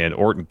 and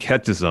Orton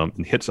catches him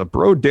and hits a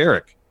Bro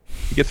Derek.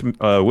 He gets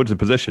Woods in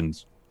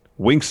positions.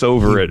 Winks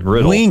over at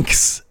Riddle.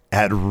 Winks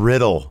at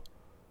Riddle.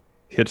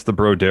 Hits the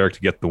Bro Derek to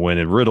get the win,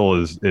 and Riddle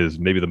is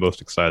maybe the most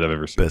excited I've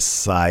ever seen.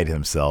 Beside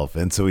himself.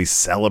 And so he's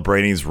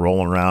celebrating. He's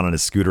rolling around on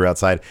his scooter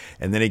outside,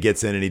 and then he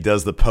gets in and he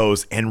does the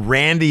pose, and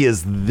Randy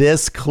is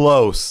this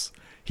close.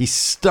 He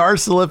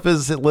starts to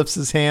lifts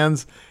his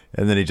hands,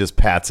 and then he just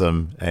pats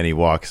him, and he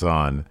walks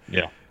on.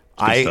 Yeah.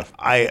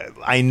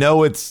 I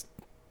know it's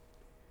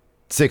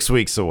 6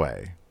 weeks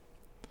away.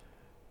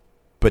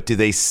 But do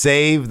they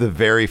save the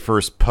very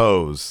first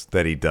pose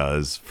that he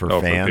does for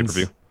fans? For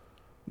pay-per-view?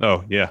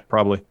 Oh, yeah,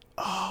 probably.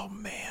 Oh,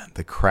 man.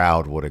 The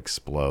crowd would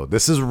explode.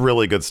 This is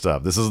really good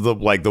stuff. This is the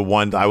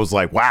one I was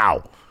like,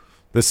 wow,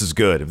 this is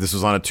good. If this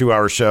was on a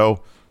 2-hour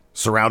show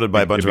surrounded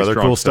by a bunch of other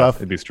cool stuff.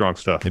 It'd be strong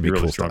stuff. It'd be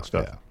really cool strong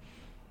stuff.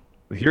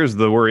 Yeah. Here's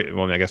the worry.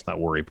 Well, I guess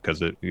not worry,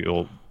 because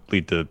it'll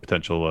lead to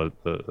potential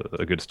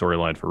a good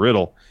storyline for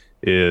Riddle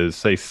is,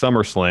 say,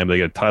 SummerSlam, they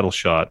get a title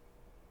shot.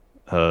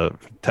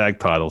 Tag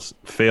titles,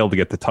 fail to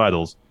get the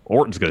titles,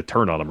 Orton's going to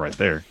turn on him right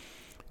there.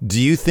 Do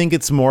you think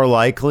it's more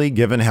likely,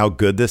 given how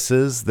good this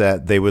is,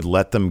 that they would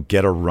let them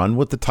get a run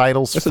with the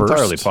titles first? It's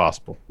entirely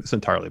possible. It's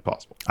entirely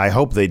possible. I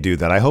hope they do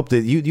that. I hope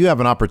that you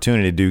have an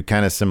opportunity to do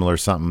kind of similar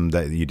something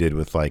that you did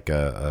with like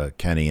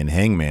Kenny and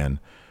Hangman,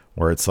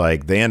 where it's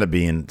like they end up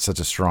being such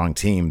a strong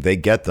team, they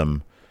get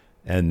them,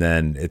 and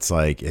then it's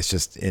like it's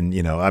just I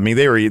mean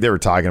they were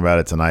talking about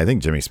it tonight. I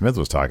think Jimmy Smith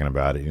was talking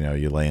about it.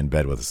 You lay in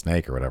bed with a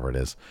snake or whatever it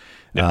is.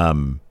 Yeah.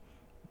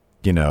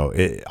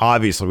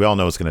 Obviously we all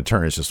know it's going to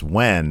turn. It's just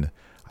when.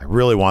 I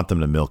really want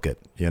them to milk it,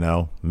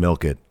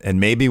 and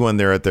maybe when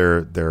they're at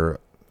their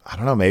I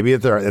don't know, maybe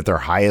at their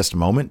highest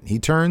moment he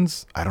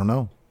turns. I don't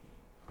know.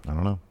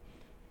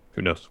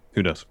 Who knows?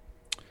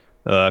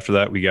 After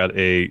that, we got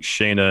a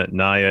Shayna,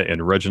 Nia,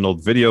 and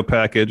Reginald video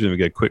package, and we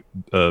get a quick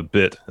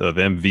bit of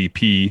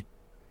MVP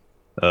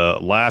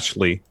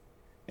Lashley,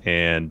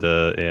 and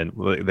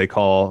they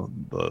call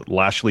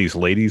Lashley's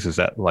ladies. Is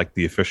that like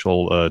the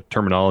official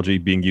terminology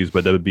being used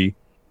by WWE?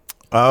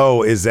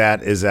 Oh, is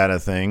that a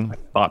thing? I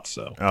thought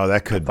so. Oh,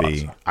 that could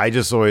be. So. I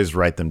just always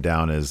write them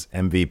down as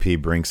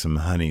MVP brings some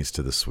honeys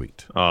to the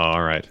suite. Oh,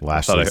 all right.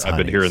 Lashley's I've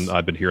been hearing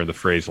the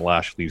phrase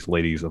Lashley's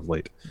ladies of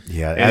late.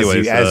 Yeah.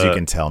 Anyways, as you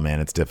can tell, man,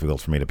 it's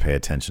difficult for me to pay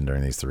attention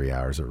during these 3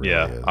 hours. It really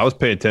is. I was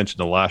paying attention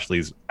to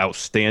Lashley's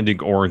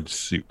outstanding orange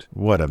suit.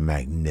 What a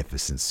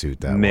magnificent suit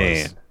that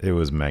was. It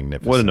was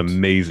magnificent. What an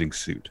amazing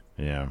suit.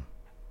 Yeah.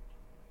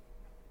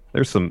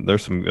 There's some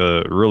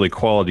really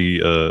quality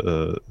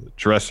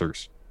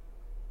dressers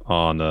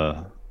on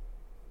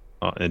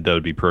in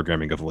WWE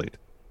programming of late.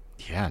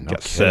 Yeah, no you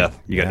got kidding. Seth,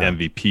 you got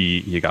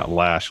MVP, you got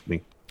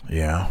Lashley.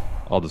 Yeah.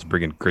 All just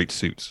bringing great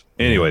suits.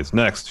 Anyways,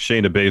 next,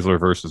 Shayna Baszler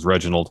versus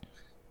Reginald.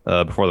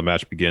 Before the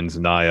match begins,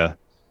 Nia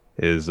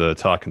is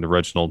talking to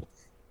Reginald.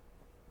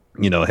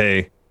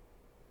 Hey,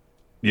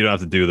 you don't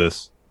have to do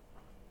this.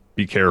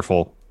 Be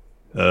careful.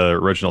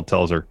 Reginald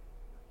tells her,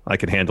 I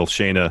can handle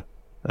Shayna.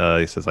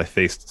 He says, I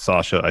faced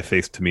Sasha, I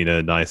faced Tamina.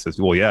 And Nia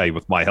says, well, yeah,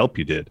 with my help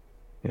you did.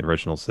 And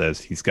Reginald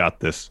says he's got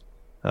this,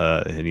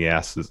 and he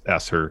asks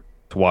her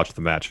to watch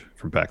the match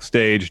from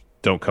backstage.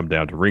 Don't come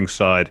down to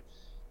ringside.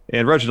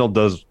 And Reginald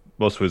does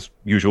most of his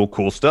usual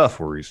cool stuff,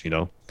 where he's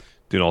doing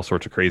all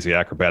sorts of crazy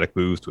acrobatic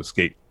moves to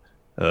escape,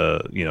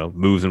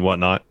 moves and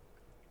whatnot.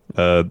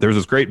 There's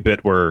this great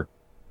bit where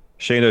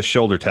Shayna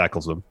shoulder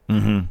tackles him.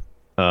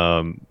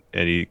 Mm-hmm.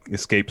 and he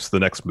escapes the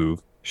next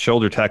move.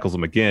 Shoulder tackles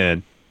him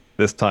again.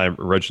 This time,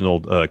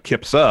 Reginald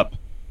kips up.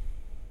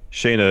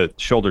 Shayna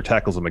shoulder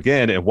tackles him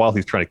again, and while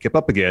he's trying to kip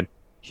up again,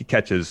 she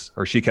catches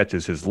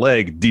his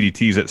leg,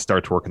 DDTs it,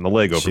 starts working the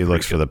leg over. She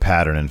looks for the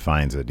pattern and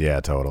finds it. Yeah,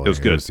 totally. It was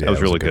good. That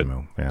was really good.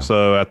 Move. Yeah.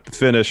 So at the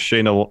finish,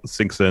 Shayna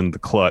sinks in the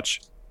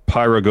clutch.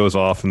 Pyro goes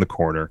off in the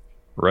corner.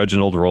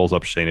 Reginald rolls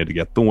up Shayna to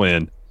get the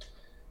win.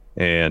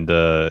 And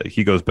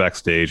he goes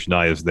backstage.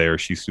 Nia's there.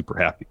 She's super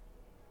happy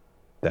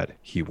that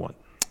he won.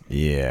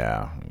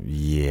 Yeah.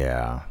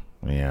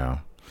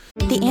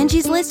 The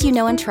Angie's List you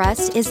know and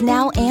trust is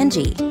now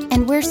Angie,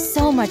 and we're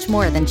so much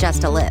more than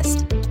just a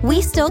list.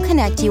 We still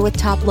connect you with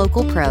top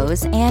local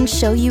pros and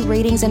show you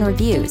ratings and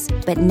reviews,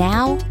 but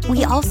now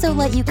we also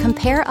let you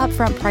compare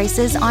upfront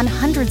prices on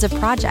hundreds of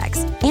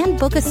projects and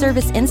book a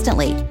service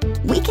instantly.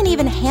 We can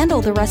even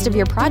handle the rest of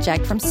your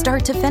project from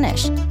start to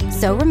finish.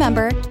 So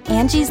remember,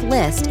 Angie's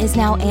List is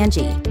now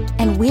Angie,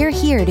 and we're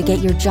here to get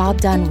your job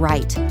done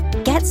right.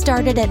 Get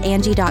started at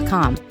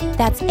Angie.com.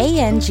 That's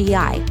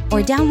ANGI,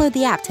 or download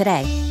the app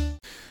today.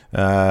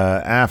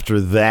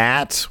 After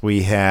that,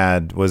 we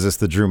had, was this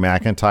the Drew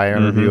McIntyre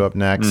interview up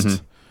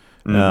next?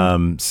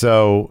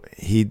 So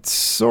he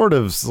sort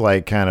of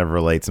like kind of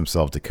relates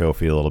himself to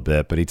Kofi a little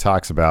bit, but he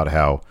talks about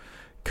how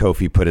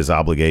Kofi put his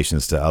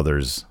obligations to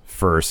others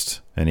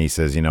first. And he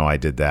says, I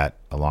did that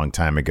a long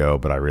time ago,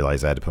 but I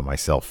realized I had to put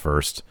myself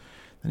first.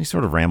 And he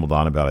sort of rambled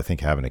on about, I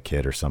think, having a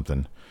kid or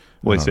something.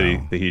 Well,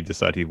 he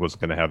decided he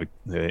wasn't going to have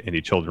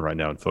any children right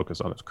now and focus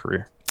on his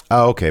career.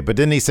 Oh, okay. But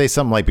didn't he say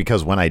something like,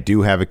 because when I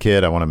do have a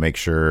kid, I want to make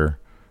sure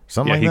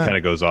something like that? Yeah, he kind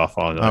of goes off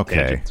on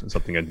tangents,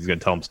 something. He's going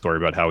to tell him a story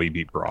about how he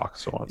beat Brock,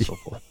 so on and so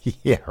forth.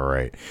 Yeah,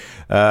 right.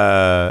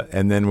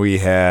 And then we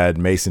had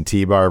Mason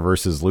T-Bar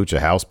versus Lucha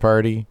House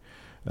Party.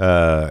 We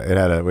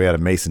had a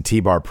Mason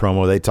T-Bar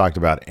promo. They talked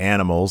about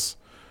animals.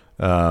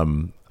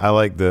 I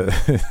like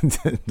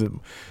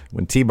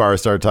when T-Bar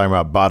started talking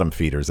about bottom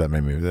feeders. That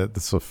made me,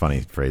 that's a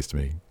funny phrase to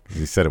me.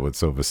 He said it with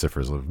so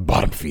vociferously.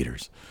 Bottom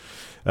feeders.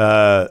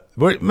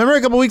 Remember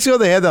a couple weeks ago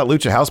they had that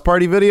Lucha House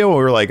Party video where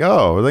we were like,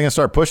 oh, are they gonna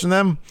start pushing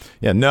them?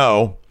 Yeah,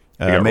 no.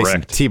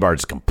 Mason T-Bar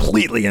just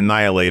completely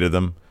annihilated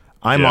them.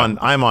 I'm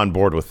on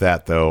board with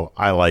that though.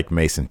 I like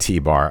Mason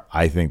T-Bar.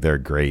 I think they're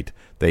great.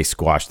 They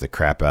squashed the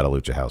crap out of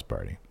Lucha House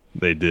Party.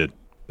 They did.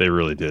 They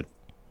really did.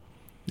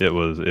 It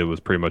was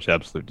pretty much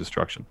absolute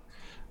destruction.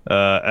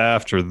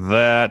 After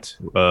that,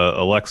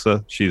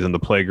 Alexa, she's in the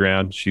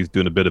playground. She's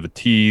doing a bit of a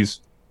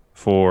tease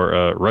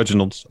for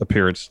Reginald's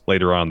appearance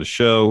later on in the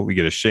show. We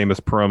get a Sheamus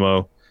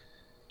promo.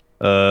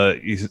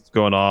 He's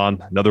going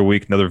on another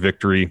week, another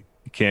victory.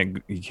 He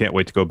can't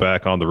wait to go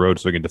back on the road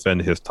so he can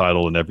defend his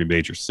title in every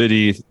major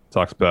city.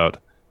 Talks about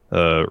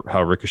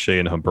how Ricochet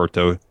and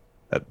Humberto,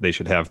 that they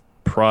should have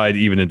pride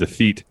even in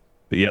defeat,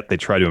 but yet they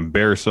try to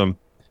embarrass him.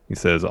 He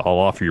says, I'll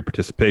offer your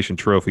participation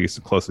trophy. It's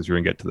the closest you're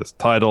going to get to this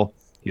title.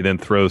 He then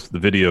throws the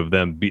video of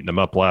them beating him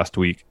up last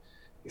week.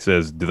 He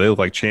says, do they look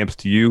like champs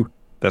to you?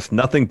 That's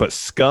nothing but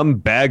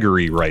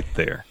scumbaggery right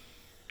there.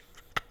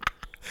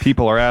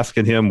 People are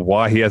asking him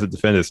why he hasn't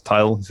defended his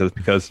title. He says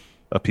because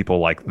of people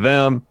like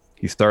them.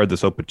 He started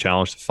this open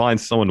challenge to find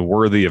someone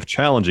worthy of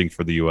challenging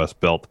for the U.S.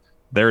 belt.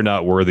 They're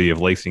not worthy of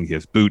lacing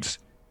his boots.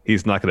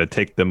 He's not going to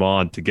take them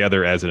on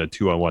together as in a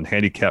 2-on-1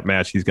 handicap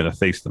match. He's going to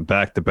face them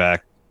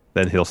back-to-back.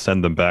 Then he'll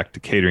send them back to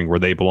catering where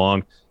they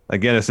belong.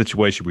 Again, a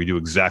situation where we knew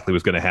exactly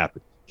what's going to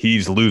happen.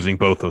 He's losing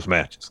both those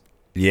matches.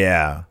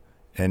 Yeah.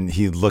 And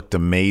he looked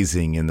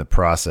amazing in the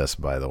process,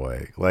 by the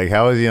way. Like,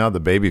 how is he not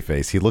the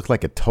babyface? He looked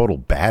like a total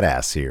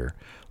badass here.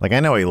 Like, I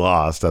know he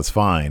lost. That's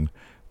fine.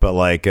 But,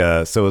 like,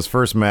 so his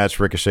first match,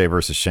 Ricochet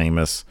versus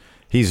Sheamus,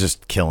 he's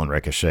just killing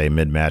Ricochet.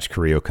 Mid-match,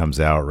 Carrillo comes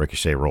out.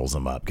 Ricochet rolls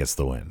him up, gets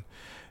the win.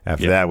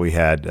 After that, we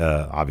had,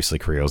 obviously,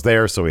 Carrillo's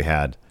there. So we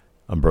had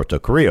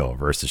Humberto Carrillo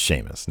versus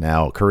Sheamus.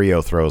 Now,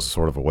 Carrillo throws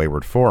sort of a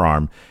wayward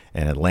forearm,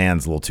 and it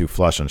lands a little too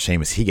flush on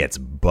Sheamus. He gets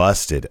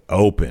busted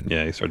open.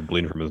 Yeah, he started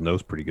bleeding from his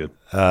nose pretty good.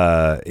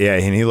 Yeah,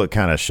 and he looked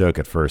kind of shook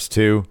at first,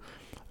 too.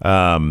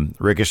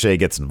 Ricochet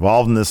gets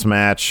involved in this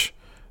match,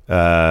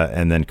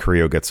 and then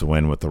Carrillo gets a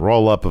win with the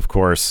roll-up, of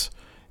course.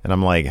 And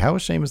I'm like, how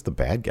is Sheamus the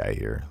bad guy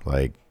here?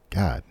 Like,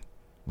 God.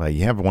 Like,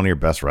 you have one of your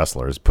best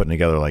wrestlers putting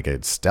together, like,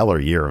 a stellar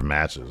year of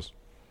matches.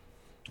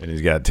 And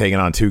he's got taken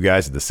on two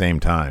guys at the same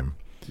time.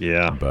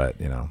 Yeah. But,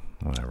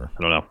 whatever.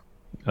 I don't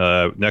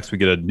know. Next, we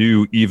get a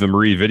new Eva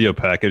Marie video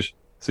package.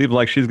 Seems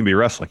like she's going to be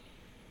wrestling.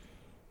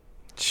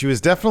 She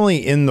was definitely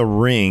in the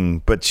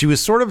ring, but she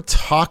was sort of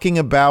talking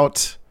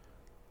about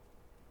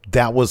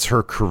that was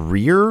her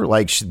career,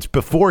 like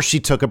before she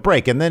took a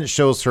break. And then it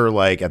shows her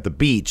like at the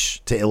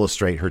beach to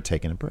illustrate her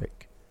taking a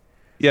break.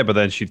 Yeah, but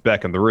then she's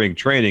back in the ring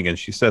training, and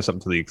she says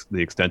something to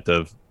the extent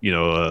of,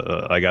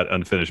 I got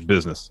unfinished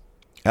business.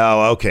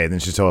 Oh, okay. Then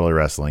she's totally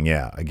wrestling.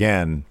 Yeah.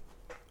 Again,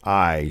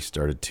 I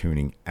started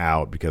tuning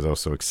out because I was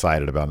so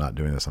excited about not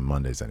doing this on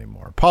Mondays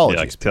anymore. Apologies.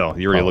 Yeah, I can tell.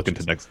 You're already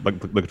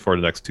looking forward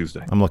to next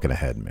Tuesday. I'm looking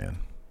ahead, man.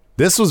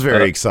 This was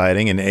very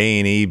exciting. An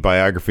A&E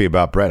biography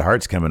about Bret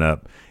Hart's coming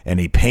up, and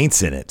he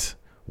paints in it.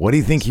 What do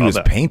you think he was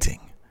painting?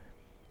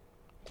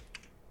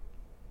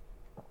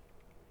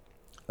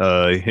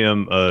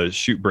 him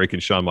shoot breaking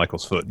Shawn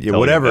Michaels' foot. Yeah,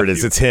 whatever it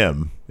is, it's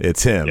him.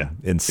 It's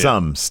him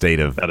some state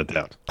of... Without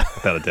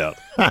a doubt.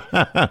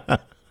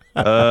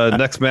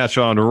 Next match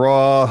on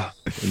Raw,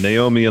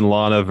 Naomi and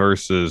Lana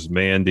versus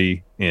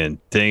Mandy and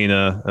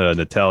Dana.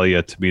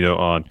 Natalia Tamino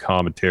on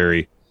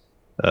commentary.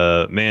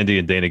 Mandy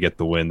and Dana get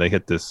the win. They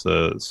hit this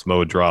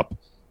Samoa drop,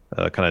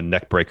 kind of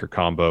neck breaker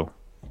combo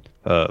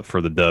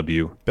for the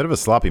W. Bit of a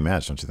sloppy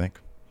match, don't you think?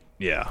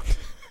 Yeah.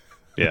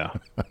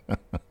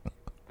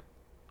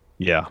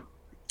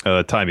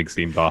 Timing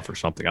seemed off or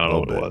something. I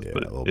don't know what it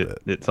was,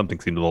 but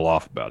something seemed a little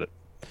off about it.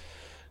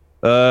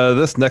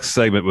 This next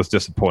segment was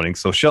disappointing.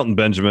 So Shelton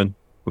Benjamin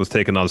was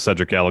taking on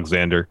Cedric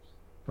Alexander.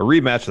 A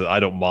rematch that I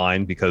don't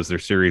mind because their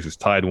series is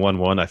tied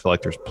 1-1. I feel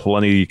like there's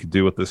plenty you could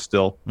do with this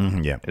still.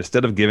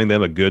 Instead of giving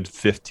them a good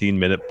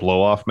 15-minute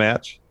blow-off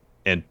match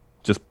and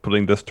just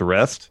putting this to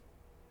rest,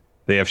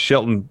 they have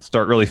Shelton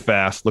start really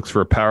fast, looks for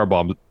a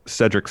powerbomb.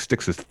 Cedric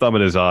sticks his thumb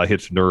in his eye,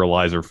 hits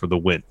neuralizer for the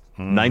win.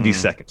 90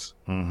 seconds.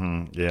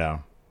 Yeah.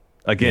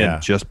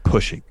 Again, just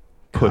pushing.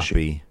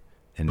 Copy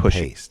and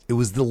paste. It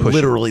was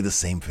literally the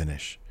same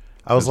finish.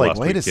 I was like,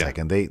 wait a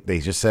second. They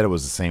just said it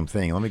was the same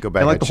thing. Let me go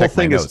back and check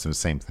my notes. It was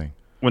the same thing.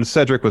 When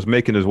Cedric was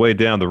making his way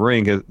down the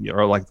ring,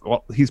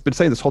 he's been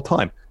saying this whole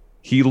time,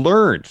 he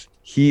learns,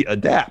 he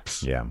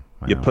adapts. Yeah.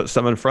 You put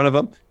someone in front of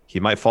him,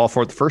 he might fall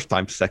for it the first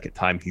time. Second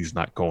time, he's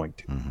not going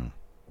to.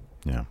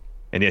 Yeah.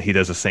 And yet he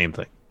does the same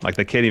thing. Like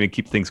they can't even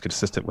keep things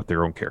consistent with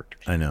their own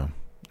characters. I know.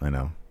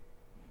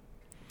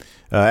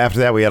 After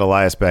that, we had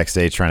Elias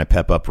backstage trying to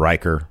pep up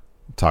Riker.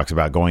 Talks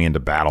about going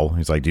into battle.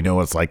 He's like, do you know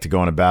what it's like to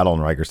go into battle?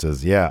 And Riker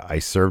says, yeah, I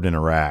served in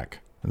Iraq.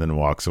 And then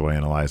walks away,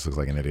 and Elias looks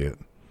like an idiot.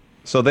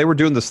 So they were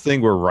doing this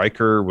thing where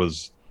Riker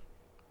looks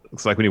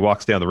like when he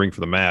walks down the ring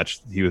for the match,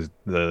 he was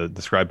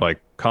described by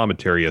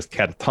commentary as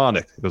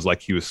catatonic. It was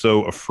like he was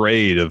so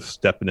afraid of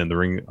stepping in the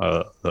ring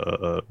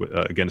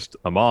against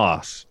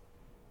Amos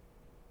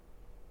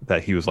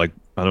that he was like,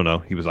 I don't know,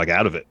 he was like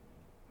out of it.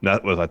 And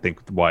that was, I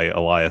think, why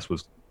Elias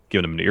was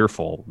giving him an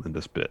earful in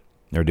this bit.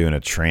 They're doing a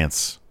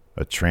trance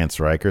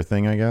Riker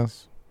thing, I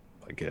guess.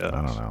 I guess. I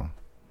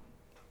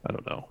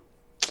don't know.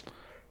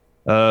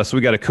 So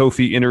we got a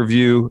Kofi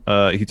interview.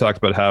 He talked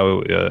about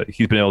how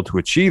he's been able to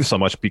achieve so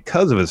much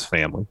because of his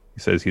family. He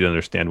says he doesn't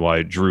understand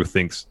why Drew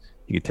thinks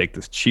he can take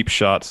this cheap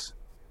shots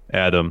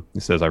at him. He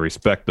says, I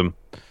respect him.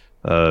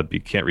 But you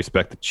can't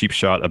respect the cheap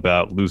shot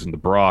about losing to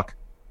Brock.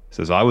 He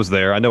says, I was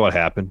there. I know what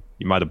happened.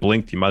 You might have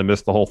blinked. You might have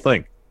missed the whole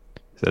thing.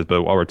 He says,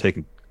 but while we're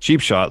taking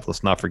cheap shots,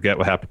 let's not forget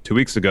what happened 2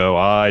 weeks ago.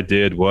 I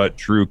did what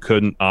Drew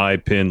couldn't. I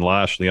pinned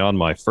Lashley on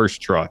my first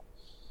try.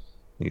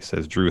 He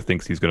says, Drew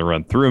thinks he's going to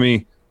run through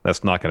me.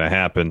 That's not going to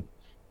happen.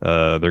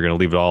 They're going to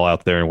leave it all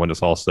out there, and when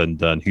it's all said and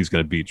done, he's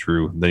going to beat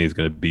Drew. And then he's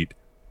going to beat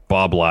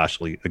Bob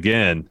Lashley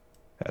again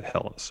at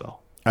Hell in a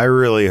Cell. I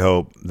really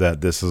hope that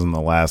this isn't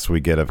the last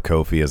we get of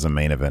Kofi as a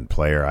main event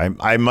player.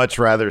 I much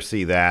rather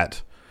see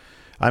that.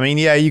 I mean,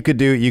 yeah, you could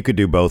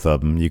do both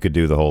of them. You could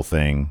do the whole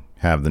thing,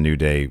 have the New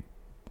Day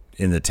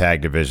in the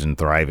tag division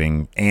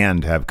thriving,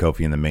 and have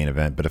Kofi in the main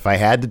event. But if I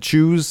had to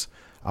choose,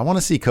 I want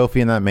to see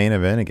Kofi in that main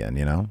event again.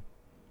 You know?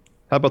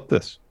 How about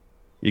this?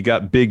 You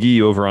got Big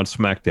E over on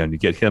SmackDown. You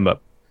get him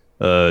up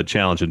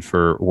challenging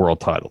for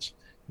world titles.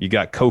 You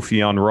got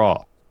Kofi on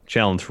Raw,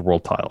 challenge for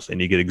world titles. And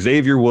you get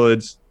Xavier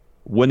Woods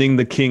winning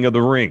the King of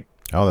the Ring.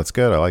 Oh, that's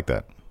good. I like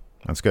that.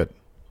 That's good.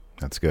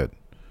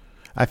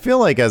 I feel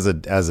like as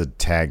a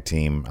tag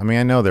team, I mean,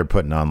 I know they're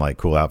putting on like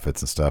cool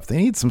outfits and stuff. They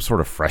need some sort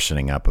of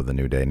freshening up of the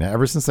New Day. Now,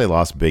 ever since they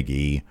lost Big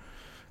E,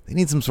 they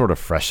need some sort of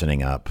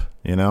freshening up,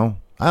 you know?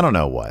 I don't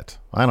know what.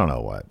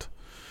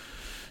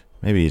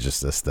 Maybe it's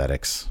just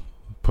aesthetics.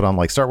 Put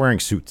on, start wearing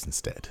suits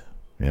instead.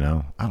 You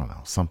know? I don't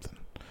know. Something.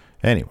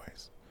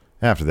 Anyways.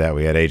 After that,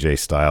 we had AJ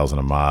Styles and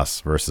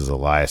Amos versus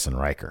Elias and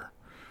Riker.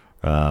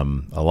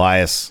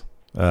 Elias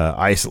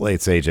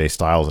isolates AJ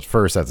Styles at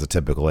first. That's a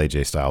typical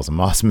AJ Styles and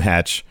Amos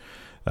match.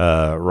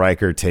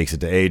 Riker takes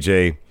it to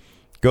AJ.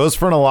 Goes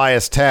for an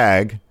Elias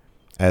tag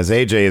as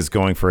AJ is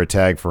going for a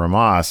tag for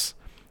Amos.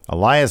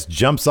 Elias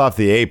jumps off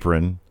the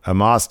apron.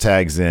 Amos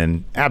tags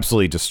in.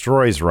 Absolutely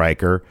destroys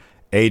Riker.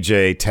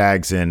 AJ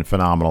tags in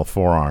phenomenal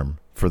forearm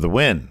for the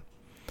win.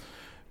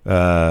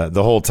 The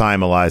whole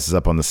time Elias is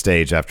up on the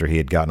stage after he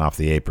had gotten off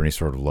the apron. He's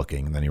sort of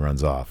looking, and then he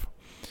runs off.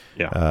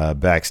 Yeah.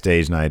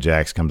 Backstage, Nia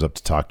Jax comes up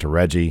to talk to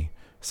Reggie.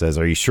 Says,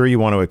 "Are you sure you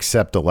want to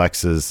accept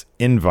Alexa's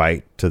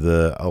invite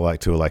to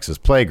Alexa's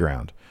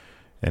playground?"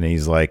 And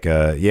he's like,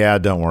 "Yeah,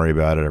 don't worry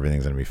about it.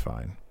 Everything's gonna be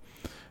fine."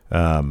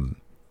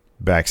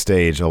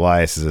 Backstage,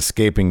 Elias is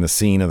escaping the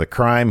scene of the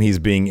crime. He's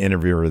being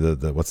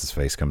interviewed. The what's his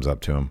face comes up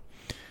to him.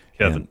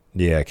 Kevin.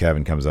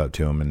 Kevin comes up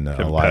to him, and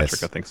Kevin Elias.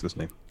 Patrick, I think's his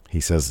name.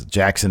 He says,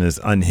 "Jackson is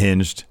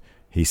unhinged."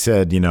 He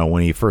said,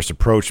 when he first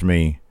approached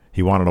me,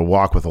 he wanted to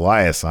walk with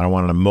Elias. I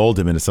wanted to mold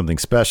him into something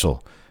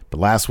special. But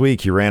last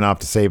week he ran off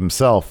to save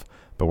himself.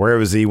 But where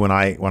was he when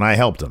I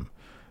helped him?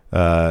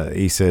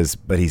 He says,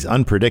 but he's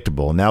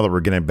unpredictable. Now that we're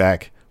getting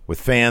back with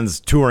fans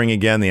touring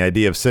again, the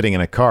idea of sitting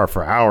in a car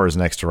for hours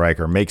next to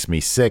Riker makes me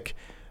sick.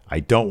 I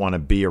don't want to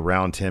be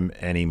around him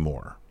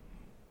anymore.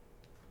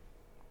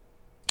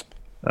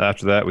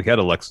 After that, we had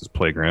Alexa's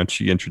Playground.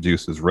 She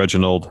introduces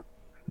Reginald,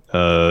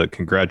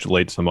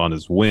 congratulates him on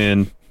his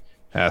win,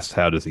 asks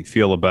how does he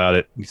feel about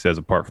it. He says,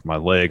 apart from my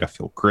leg, I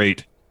feel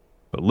great.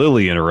 But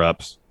Lily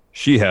interrupts.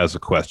 She has a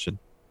question.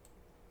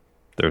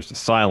 There's the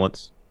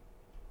silence.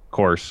 Of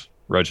course,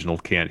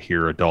 Reginald can't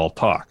hear a doll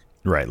talk.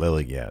 Right,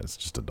 Lily, yeah, it's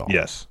just a doll.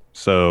 Yes.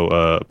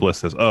 So Bliss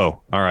says, oh,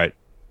 all right,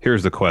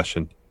 here's the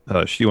question.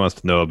 She wants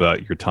to know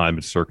about your time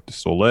at Cirque du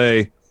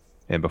Soleil.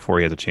 And before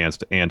he has a chance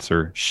to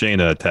answer,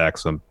 Shayna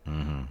attacks him,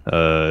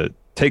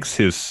 takes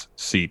his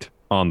seat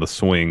on the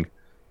swing.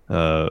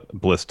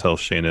 Bliss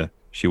tells Shayna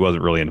she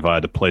wasn't really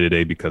invited to play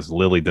today because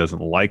Lily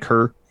doesn't like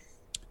her.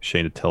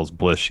 Shayna tells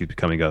Bliss she's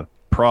becoming a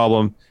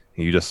problem.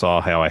 And you just saw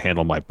how I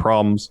handle my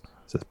problems.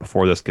 Says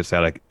before this gets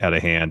out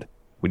of hand,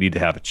 we need to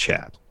have a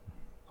chat.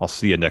 I'll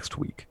see you next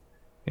week.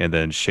 And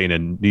then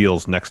Shayna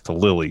kneels next to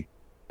Lily,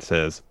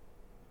 says,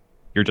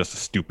 you're just a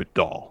stupid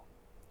doll.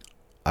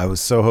 I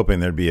was so hoping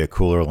there'd be a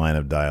cooler line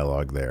of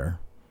dialogue there.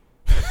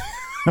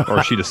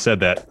 Or she just said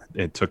that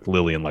and took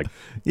Lily and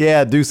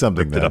do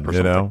something then,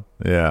 you know?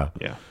 Yeah.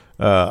 Yeah.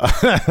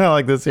 I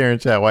like this here in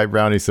chat. White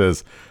Brownie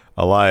says,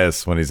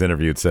 Elias, when he's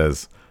interviewed,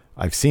 says,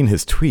 I've seen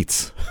his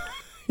tweets.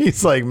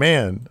 He's like,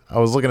 man, I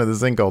was looking at this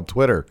thing called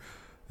Twitter,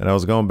 and I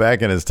was going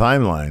back in his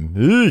timeline.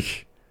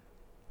 Eesh.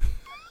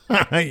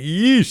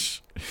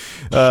 Yeesh.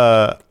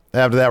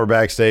 After that, we're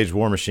backstage.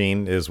 War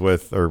Machine is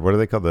with, or what are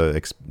they called?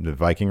 The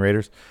Viking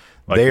Raiders?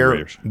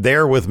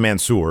 They're with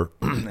Mansoor,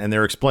 and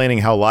they're explaining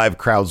how live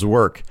crowds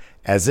work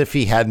as if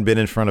he hadn't been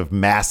in front of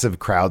massive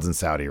crowds in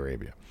Saudi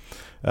Arabia.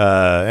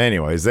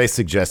 Anyways, they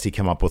suggest he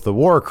come up with a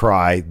war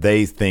cry.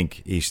 They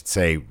think he should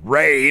say,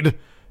 raid.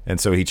 And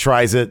so he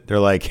tries it. They're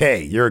like,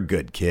 hey, you're a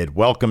good kid.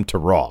 Welcome to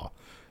Raw,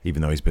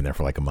 even though he's been there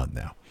for like a month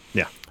now.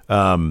 Yeah.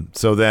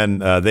 So then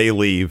they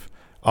leave.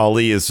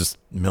 Ali is just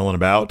milling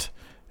about,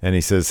 and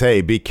he says,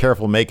 hey, be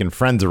careful making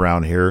friends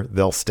around here.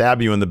 They'll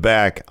stab you in the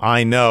back.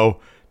 I know.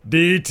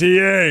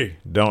 DTA.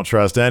 Don't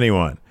trust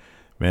anyone.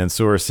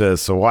 Mansoor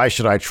says, so why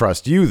should I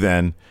trust you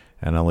then?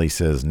 And Ali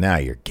says, now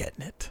you're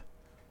getting it.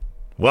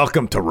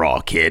 Welcome to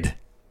Raw, kid.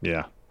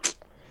 Yeah.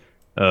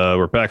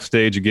 We're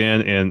backstage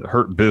again in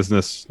Hurt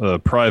Business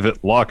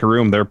private locker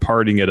room. They're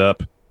partying it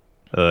up.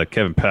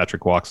 Kevin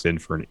Patrick walks in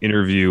for an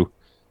interview.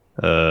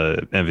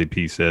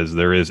 MVP says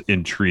there is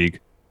intrigue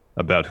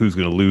about who's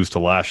going to lose to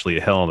Lashley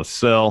at Hell in a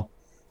Cell.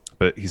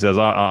 But he says,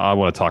 I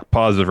want to talk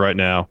positive right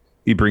now.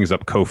 He brings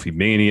up Kofi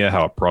Mania,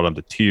 how it brought him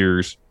to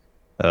tears.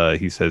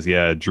 He says,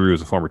 yeah, Drew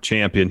is a former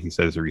champion. He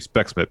says he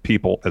respects them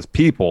as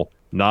people,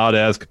 not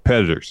as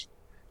competitors.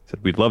 He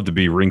said, we'd love to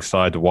be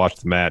ringside to watch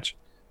the match.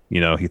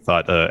 You know, he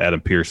thought Adam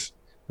Pearce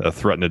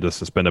threatening to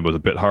suspend him was a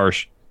bit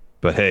harsh.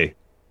 But hey,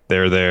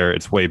 they're there.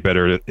 It's way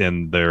better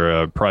in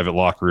their private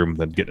locker room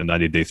than getting a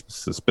 90-day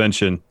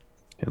suspension.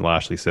 And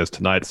Lashley says,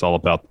 tonight it's all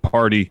about the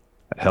party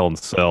at Hell in a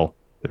Cell.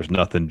 There's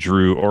nothing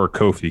Drew or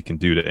Kofi can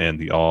do to end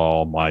the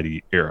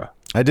almighty era.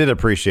 I did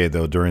appreciate,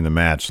 though, during the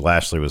match,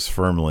 Lashley was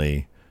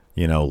firmly,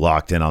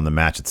 locked in on the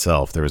match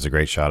itself. There was a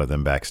great shot of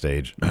them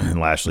backstage, and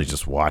Lashley's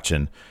just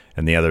watching,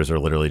 and the others are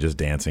literally just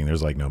dancing.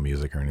 There's, no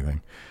music or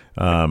anything.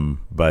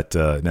 But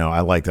no,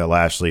 I like that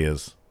Lashley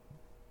is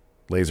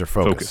laser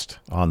focused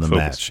on the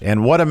match.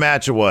 And what a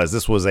match it was.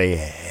 This was a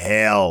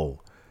hell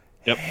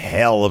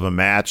of a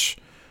match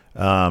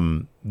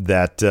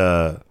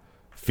that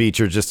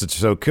featured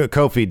so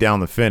Kofi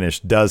down the finish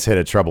does hit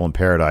a Trouble in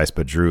Paradise,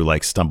 but Drew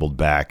stumbled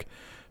back,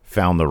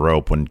 found the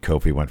rope when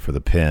Kofi went for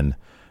the pin.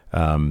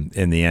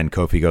 In the end,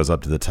 Kofi goes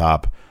up to the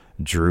top.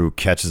 Drew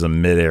catches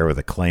him midair with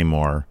a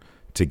Claymore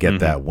to get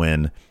that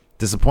win.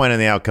 Disappointed in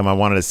the outcome. I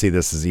wanted to see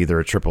this as either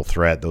a triple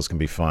threat, those can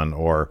be fun,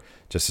 or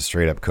just a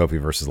straight up Kofi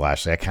versus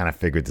Lashley. I kind of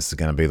figured this is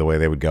going to be the way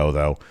they would go,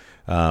 though.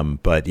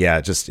 But yeah,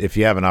 just if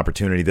you have an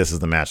opportunity, this is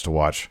the match to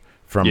watch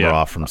from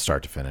Raw from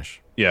start to finish.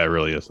 Yeah, it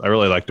really is. I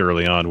really liked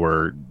early on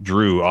where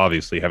Drew,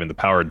 obviously having the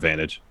power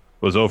advantage,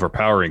 was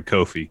overpowering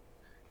Kofi.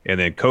 And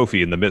then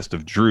Kofi, in the midst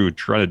of Drew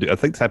trying to do, I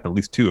think this happened at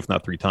least 2, if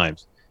not 3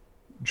 times.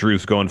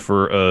 Drew's going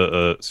for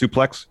a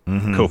suplex.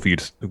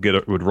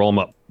 Kofi would roll him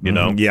up,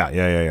 know? Yeah.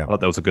 I thought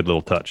that was a good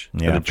little touch.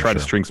 Yeah, and then try to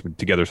string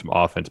together some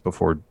offense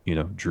before,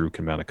 Drew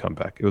can mount a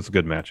comeback. It was a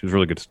good match. It was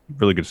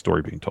really good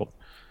story being told.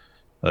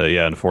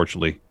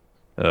 Unfortunately,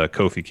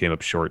 Kofi came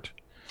up short.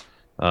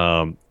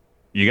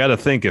 You got to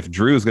think if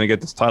Drew is going to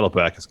get this title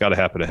back, it's got to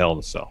happen to Hell in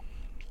a Cell.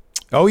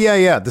 Oh,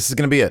 yeah. This is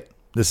going to be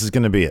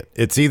it.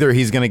 It's either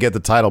he's going to get the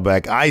title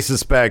back. I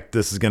suspect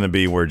this is going to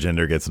be where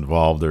Jinder gets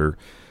involved or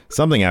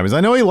something happens.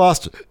 I know he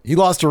lost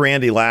to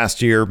Randy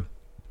last year,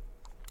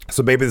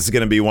 so maybe this is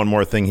going to be one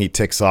more thing he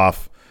ticks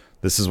off.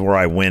 This is where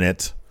I win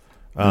it.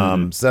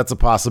 So that's a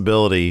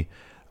possibility.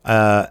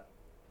 I'll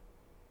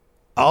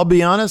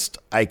be honest.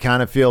 I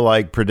kind of feel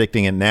like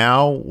predicting it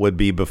now would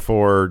be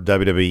before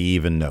WWE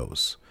even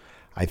knows.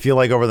 I feel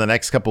like over the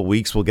next couple of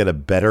weeks, we'll get a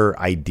better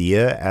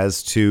idea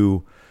as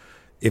to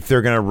if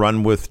they're going to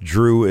run with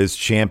Drew as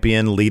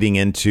champion leading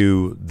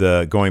into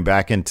going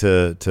back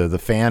into the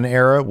fan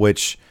era,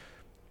 which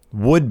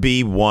would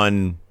be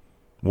one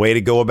way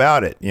to go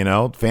about it.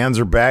 Fans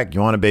are back.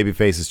 You want a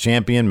babyface as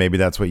champion. Maybe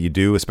that's what you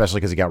do, especially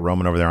because you got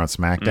Roman over there on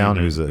SmackDown,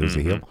 who's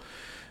a heel.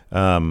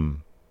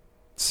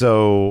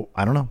 So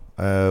I don't know.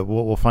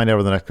 We'll find out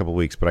over the next couple of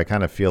weeks, but I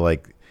kind of feel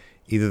like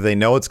either they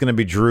know it's going to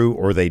be Drew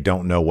or they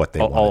don't know what they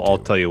want to do. I'll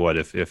tell you what,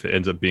 if it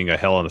ends up being a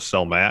Hell in a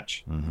Cell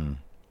match,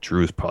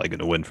 Drew's probably going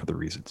to win for the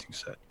reasons you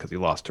said, because he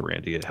lost to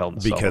Randy at Hell in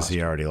a Cell. Because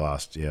he already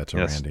lost, to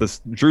Randy.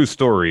 Drew's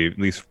story, at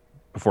least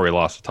before he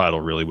lost the title,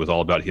 really was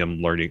all about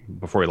him learning,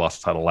 before he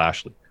lost the title to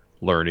Lashley,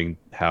 learning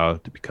how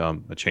to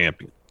become a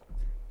champion.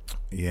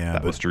 Yeah,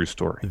 that was Drew's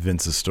story.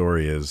 Vince's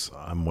story is,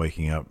 I'm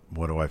waking up,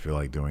 what do I feel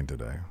like doing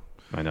today?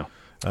 I know.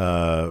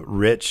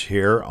 Rich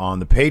here on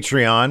the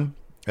Patreon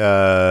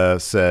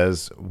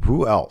says,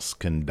 who else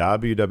can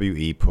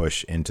WWE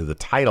push into the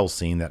title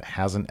scene that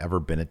hasn't ever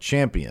been a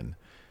champion?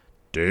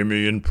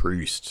 Damian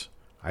Priest.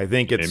 I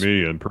think it's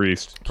Damian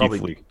Priest. Probably,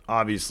 Keith Lee.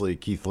 Obviously,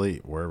 Keith Lee,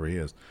 wherever he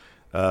is.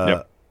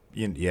 Yep.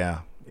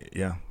 Yeah.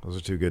 Those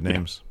are two good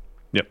names.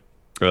 Yep.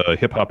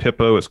 Hip Hop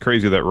Hippo. It's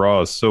crazy that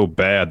Raw is so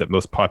bad that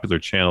most popular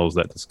channels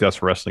that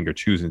discuss wrestling are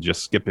choosing to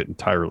just skip it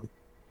entirely.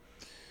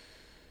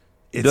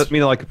 It doesn't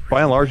mean, like,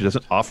 by and large, it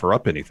doesn't offer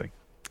up anything.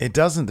 It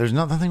doesn't. There's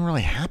nothing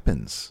really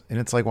happens. And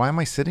it's like, why am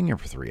I sitting here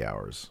for 3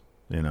 hours?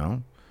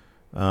 And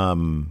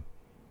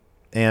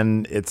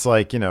it's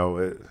like,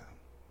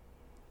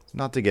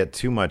 not to get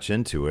too much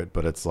into it,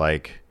 but it's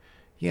like,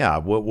 yeah,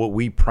 what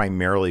we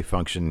primarily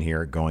function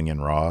here at Going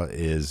In Raw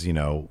is,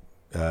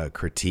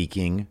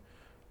 critiquing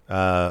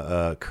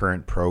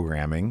current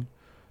programming.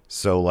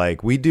 So,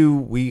 like,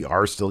 we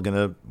are still going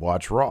to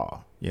watch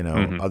Raw.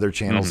 Other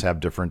channels have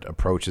different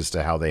approaches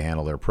to how they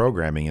handle their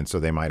programming, and so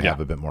they might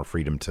have a bit more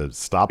freedom to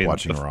stop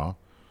watching Raw.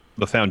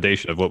 The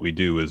foundation of what we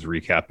do is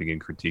recapping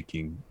and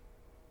critiquing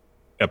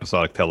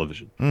episodic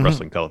television,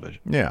 wrestling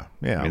television. Yeah.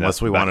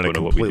 Unless we wanted to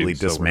completely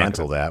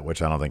dismantle that,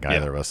 which I don't think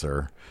either of us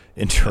are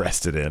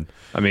interested in.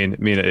 I mean,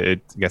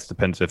 it I guess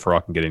depends if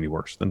Raw can get any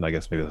worse. Then I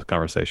guess maybe that's a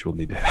conversation we'll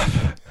need to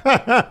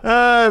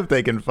have. If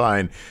they can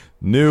find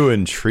new,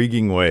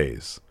 intriguing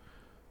ways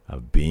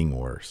of being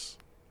worse.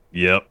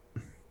 Yep.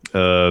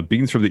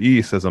 Beans from the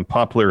East says,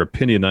 unpopular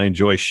opinion, I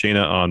enjoy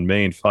Shayna on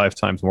main 5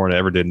 times more than I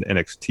ever did in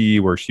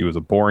NXT, where she was a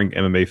boring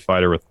MMA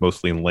fighter with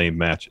mostly lame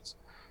matches.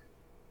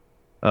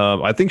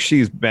 I think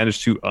she's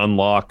managed to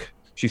unlock.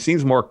 She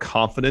seems more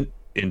confident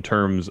in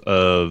terms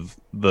of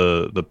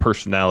the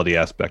personality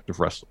aspect of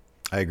wrestling.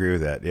 I agree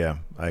with that. Yeah,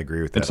 I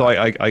agree with that. And so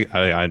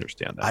I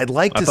understand that. I'd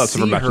like to see her. I thought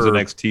some of her matches in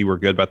NXT were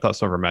good, but I thought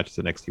some of her matches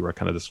in NXT were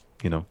kind of just,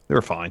 they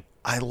were fine.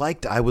 I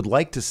would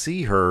like to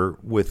see her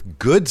with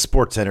good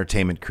sports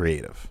entertainment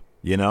creative.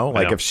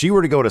 If she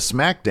were to go to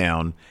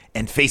SmackDown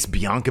and face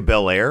Bianca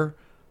Belair,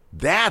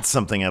 that's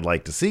something I'd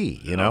like to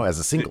see, as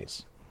a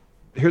singles.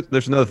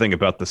 There's another thing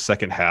about the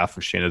second half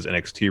of Shayna's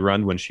NXT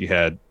run when she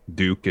had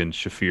Duke and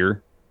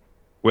Shafir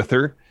with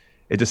her.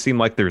 It just seemed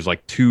like there's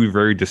like 2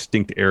 very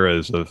distinct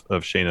eras of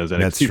Shayna's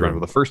NXT run. Where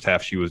the first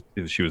half she was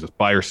just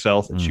by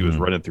herself and she was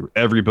running through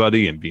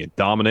everybody and being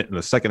dominant. In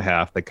the second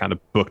half, they kind of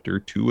booked her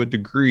to a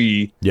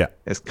degree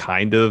as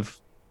kind of,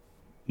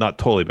 not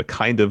totally, but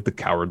kind of the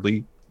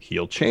cowardly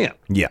heel champ.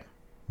 Yeah.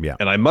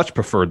 And I much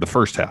preferred the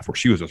first half where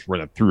she was just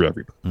running through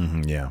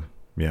everybody. Yeah.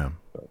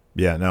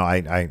 No, I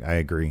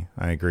agree.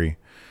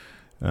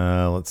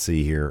 Let's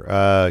see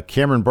here.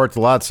 Cameron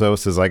Bartolazzo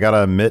says, I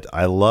gotta admit,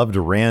 I loved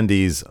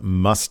Randy's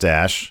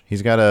mustache.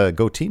 He's got a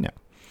goatee now.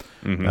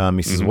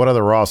 He says, what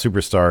other Raw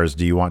superstars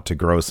do you want to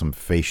grow some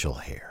facial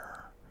hair?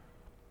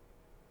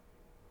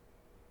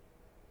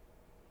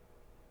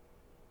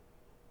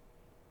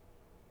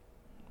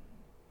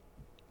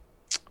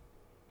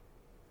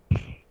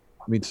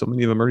 I mean, so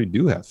many of them already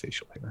do have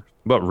facial hair.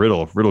 What about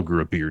Riddle? If Riddle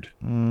grew a beard.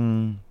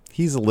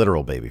 He's a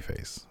literal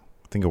babyface.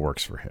 I think it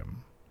works for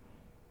him.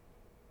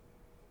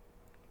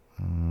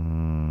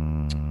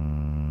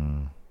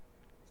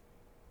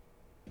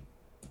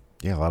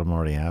 Yeah, a lot of them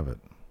already have it.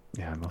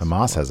 Yeah,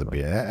 Amos has a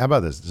beard. How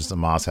about this? Just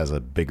Amos has a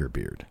bigger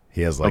beard.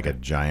 He has like a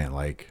giant,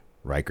 like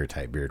Riker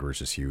type beard, where it's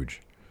just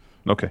huge.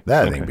 Okay,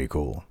 that I think would be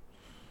cool.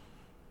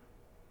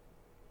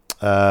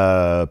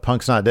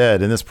 Punk's not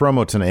dead. In his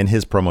promo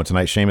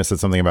tonight, Sheamus said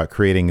something about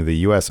creating the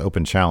U.S.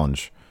 Open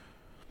Challenge.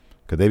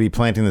 Could they be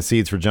planting the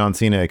seeds for John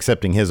Cena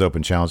accepting his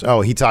Open Challenge?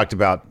 Oh, he talked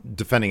about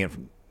defending it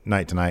from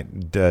night to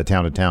night,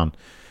 town to town.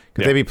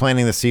 Could they be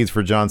planting the seeds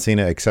for John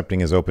Cena accepting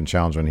his Open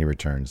Challenge when he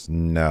returns?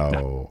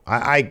 No.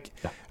 I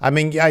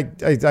mean,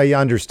 I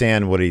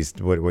understand what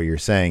you're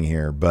saying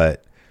here,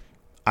 but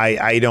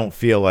I don't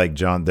feel like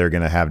they're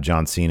going to have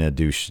John Cena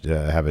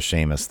have a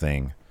Sheamus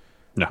thing.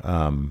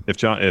 No.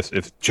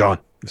 If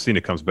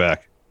Cena comes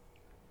back,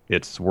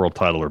 it's world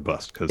title or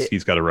bust, because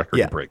he's got a record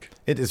to break.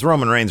 It's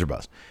Roman Reigns or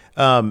bust.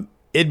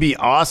 It'd be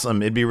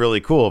awesome. It'd be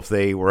really cool if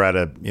they were at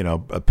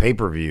a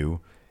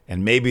pay-per-view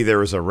and maybe there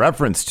was a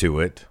reference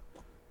to it,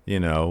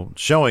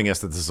 showing us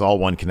that this is all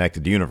one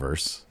connected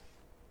universe.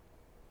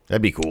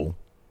 That'd be cool.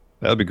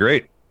 That'd be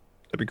great.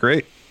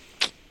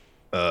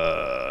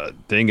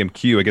 Dingham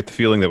Q, I get the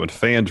feeling that when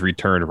fans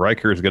return,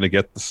 Riker is going to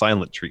get the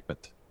silent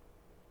treatment.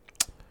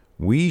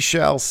 We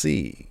shall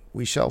see.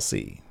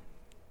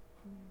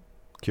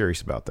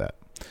 Curious about that.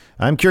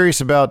 I'm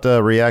curious about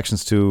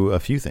reactions to a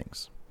few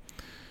things.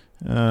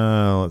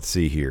 Let's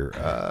see here.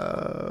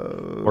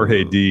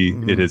 Jorge D.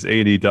 In his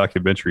A&E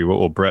documentary, what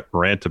will Brett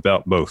rant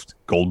about most?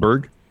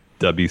 Goldberg,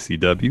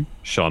 WCW,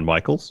 Shawn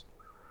Michaels.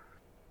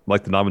 I'd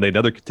like to nominate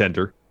another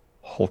contender,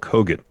 Hulk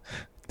Hogan.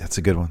 That's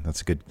a good one.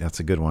 That's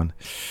a good one.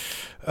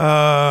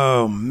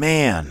 Oh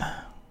man.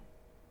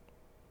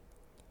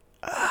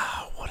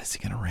 What is he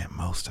going to rant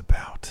most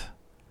about?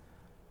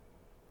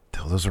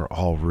 Those are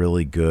all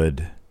really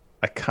good.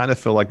 I kind of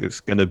feel like it's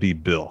going to be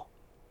Bill.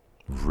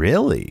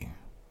 Really?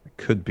 It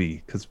could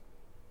be, because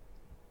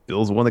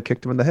Bill's the one that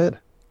kicked him in the head.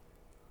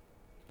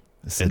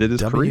 Ended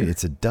his career.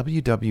 It's a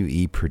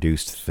WWE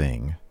produced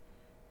thing.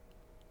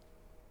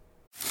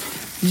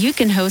 You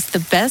can host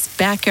the best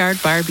backyard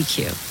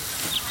barbecue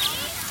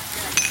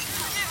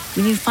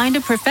when you find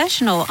a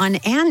professional on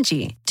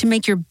Angie to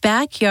make your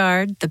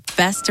backyard the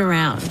best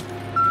around.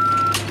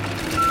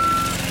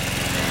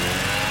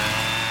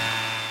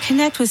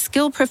 Connect with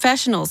skilled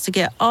professionals to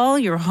get all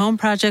your home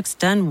projects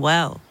done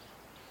well.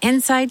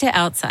 Inside to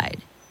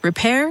outside,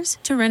 repairs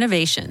to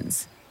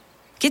renovations.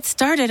 Get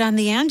started on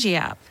the Angie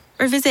app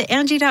or visit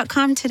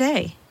Angie.com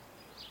today.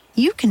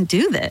 You can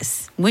do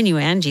this when you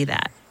Angie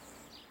that.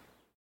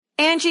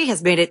 Angie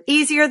has made it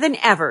easier than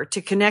ever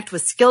to connect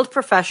with skilled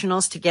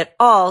professionals to get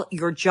all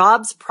your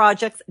jobs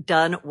projects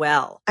done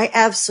well. I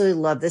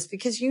absolutely love this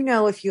because,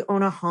 if you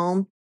own a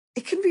home,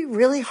 it can be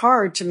really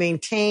hard to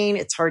maintain.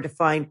 It's hard to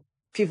find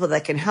people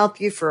that can help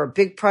you for a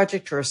big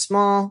project or a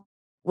small.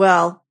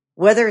 Well,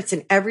 whether it's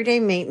in everyday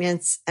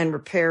maintenance and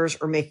repairs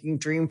or making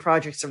dream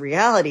projects a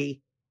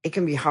reality, it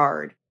can be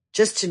hard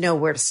just to know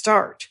where to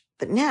start.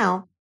 But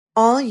now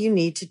all you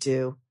need to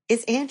do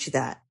is Angie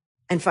that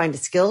and find a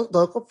skilled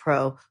local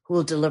pro who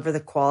will deliver the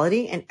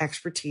quality and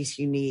expertise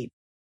you need.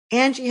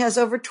 Angie has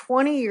over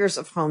 20 years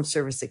of home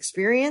service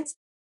experience,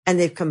 and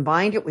they've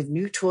combined it with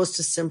new tools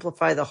to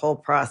simplify the whole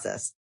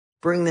process.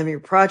 Bring them your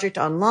project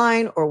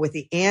online or with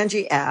the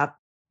Angie app.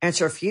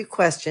 Answer a few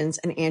questions,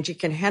 and Angie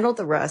can handle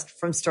the rest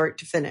from start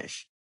to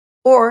finish.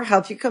 Or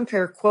help you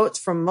compare quotes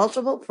from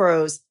multiple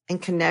pros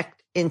and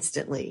connect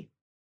instantly.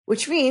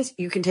 Which means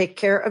you can take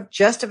care of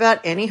just about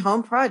any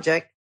home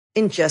project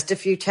in just a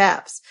few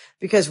taps.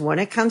 Because when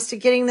it comes to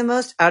getting the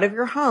most out of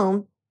your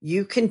home,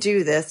 you can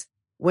do this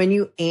when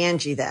you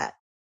Angie that.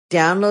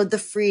 Download the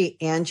free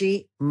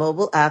Angie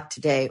mobile app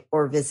today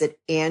or visit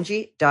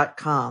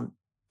Angie.com.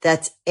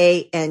 That's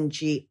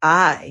ANGI.com.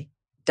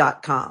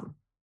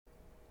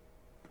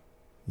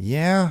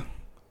 Yeah,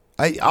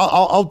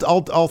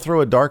 I'll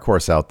throw a dark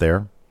horse out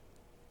there.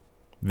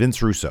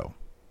 Vince Russo.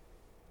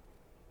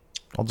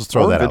 I'll just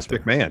throw that out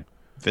there.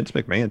 Vince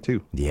McMahon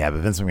too. Yeah,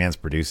 but Vince McMahon's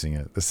producing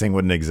it. This thing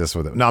wouldn't exist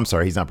with it. No, I'm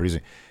sorry, he's not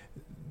producing.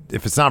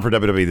 If it's not for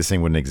WWE, this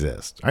thing wouldn't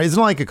exist. Isn't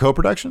it like a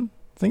co-production?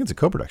 I think it's a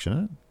co-production,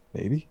 isn't it?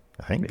 Maybe.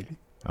 I think. Maybe.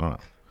 I don't know.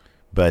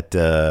 But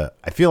I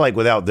feel like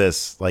without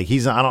this, like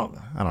I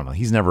don't know.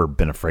 He's never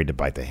been afraid to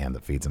bite the hand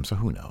that feeds him. So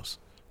who knows?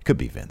 It could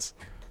be Vince.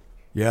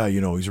 Yeah,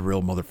 he's a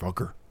real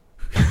motherfucker.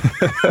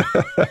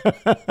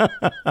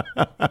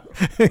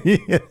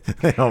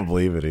 They don't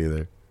believe it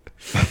either.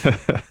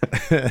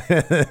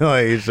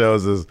 Like he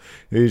shows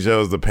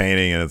the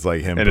painting, and it's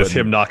like him, and it's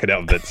him knocking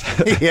out Vince.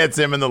 It's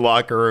him in the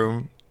locker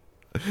room,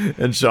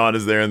 and Sean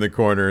is there in the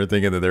corner,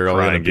 thinking that they're all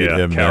going to beat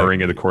him, cowering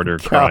in the corner,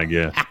 crying.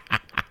 Yeah,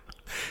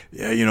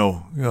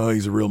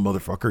 he's a real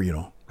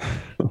motherfucker.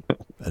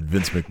 That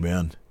Vince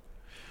McMahon.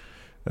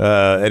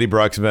 Eddie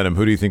Brock's Venom.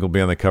 Who do you think will be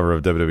on the cover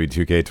of WWE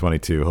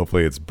 2K22?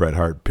 Hopefully it's Bret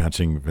Hart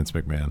punching Vince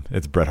McMahon.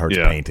 It's Bret Hart's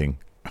painting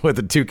with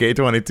the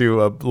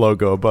 2K22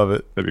 logo above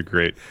it. That'd be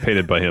great.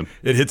 Painted by him.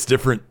 It hits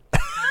different.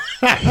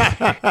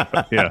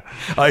 Yeah.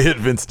 I hit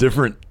Vince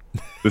different.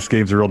 This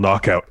game's a real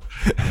knockout.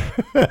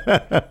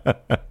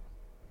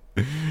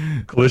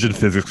 Collision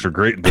physics are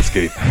great in this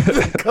game.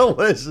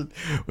 Collision.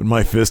 When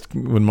my fist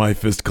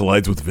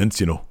collides with Vince,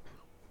 Who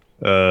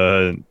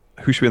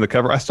should be on the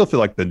cover? I still feel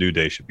like the New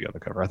Day should be on the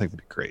cover. I think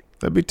that'd be great.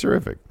 That'd be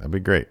terrific. That'd be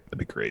great.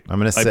 I'm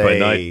gonna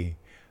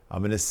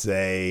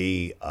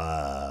say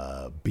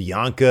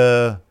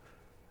Bianca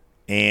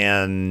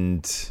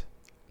and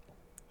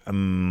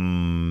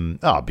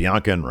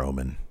Bianca and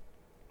Roman.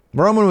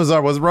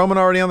 Was Roman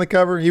already on the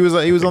cover? He was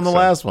on the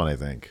last one, I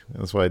think.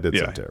 That's why I did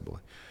so terribly.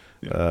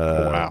 Yeah.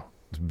 Wow.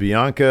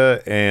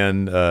 Bianca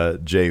and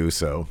Jey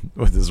Uso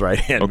with his right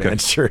hand man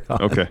shirt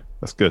on. Okay,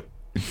 that's good.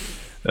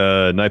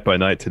 Night by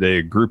night today,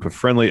 a group of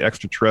friendly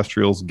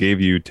extraterrestrials gave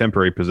you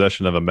temporary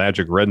possession of a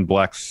magic red and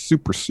black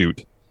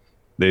supersuit.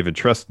 They've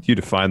entrusted you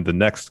to find the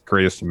next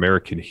greatest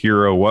American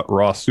hero. What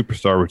Raw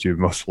superstar would you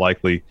most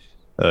likely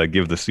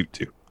give the suit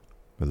to?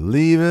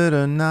 Believe it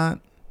or not,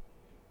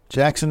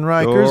 Jackson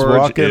Riker's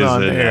walking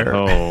on air.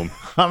 Home.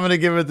 I'm going to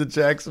give it to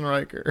Jackson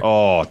Riker.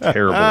 Oh,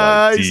 terrible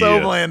idea. He's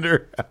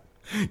Homelander.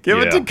 Give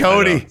it to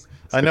Cody.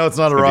 I know it's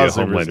not a Raw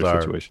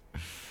superstar. Situation.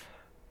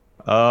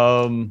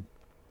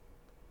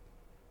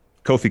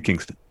 Kofi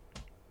Kingston.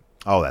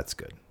 Oh, that's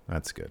good.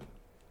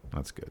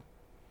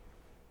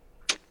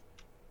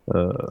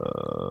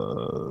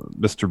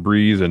 Mr.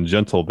 Breeze and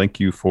Gentle, thank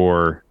you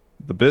for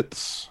the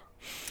bits.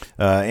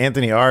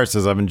 Anthony R.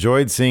 says, I've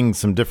enjoyed seeing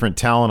some different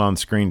talent on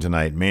screen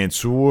tonight.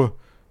 Mansoor,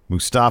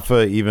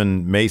 Mustafa,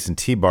 even Mason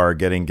T-Bar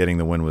getting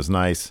the win was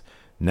nice.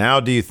 Now,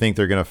 do you think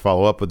they're going to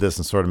follow up with this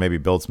and sort of maybe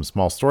build some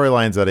small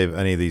storylines out of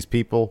any of these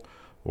people?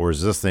 Or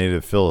is this they need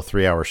to fill a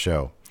 3-hour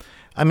show?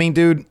 I mean,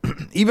 dude,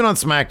 even on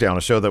SmackDown,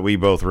 a show that we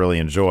both really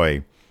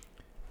enjoy,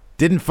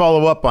 didn't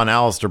follow up on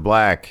Aleister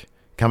Black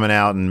coming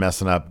out and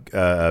messing up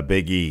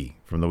Big E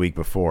from the week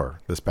before,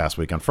 this past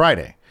week on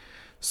Friday.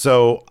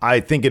 So I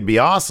think it'd be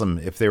awesome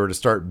if they were to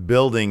start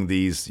building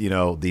these,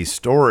 these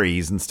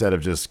stories instead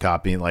of just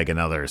copying like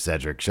another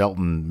Cedric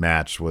Shelton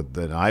match with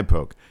an eye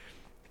poke.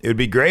 It would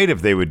be great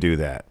if they would do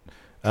that.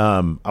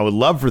 I would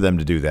love for them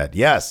to do that.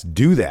 Yes,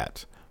 do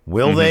that.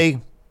 Will they?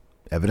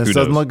 Evidence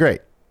doesn't look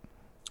great.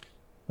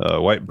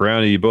 White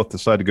Brownie, you both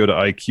decided to go to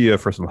IKEA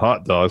for some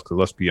hot dogs because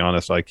let's be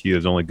honest, IKEA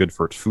is only good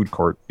for its food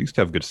court. They used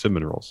to have good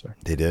cinnamon rolls there.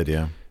 They did,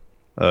 yeah.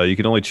 You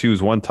can only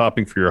choose one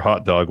topping for your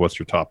hot dog. What's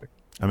your topping?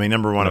 I mean,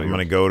 number one, if I'm going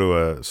to go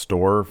to a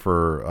store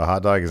for a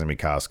hot dog, it's going to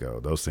be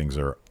Costco. Those things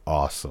are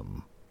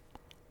awesome.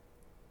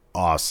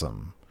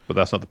 Awesome. But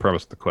that's not the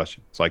premise of the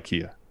question. It's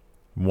IKEA.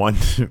 One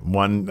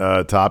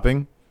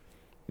topping?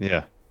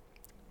 Yeah.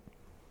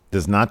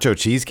 Does nacho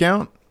cheese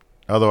count?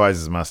 Otherwise,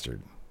 it's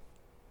mustard.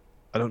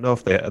 I don't know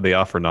if they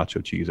offer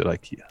nacho cheese at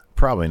IKEA.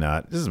 Probably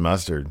not. This is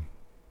mustard.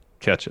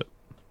 Ketchup.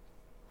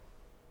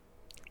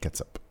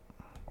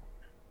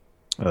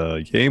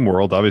 Game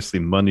World, obviously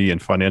money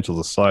and financials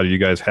aside, are you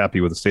guys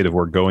happy with the state of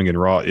where Going in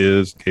Raw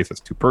is? In case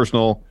that's too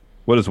personal,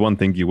 what is one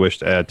thing you wish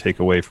to add, take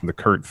away from the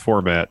current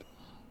format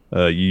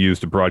you use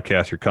to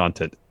broadcast your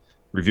content?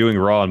 Reviewing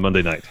Raw on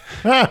Monday night.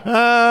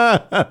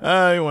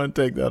 I want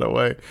to take that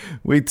away.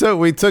 We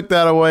took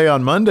that away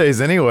on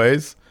Mondays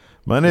anyways.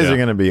 Mondays are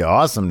going to be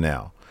awesome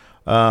now.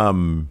 I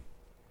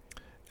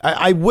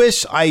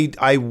wish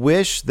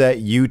that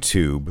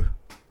YouTube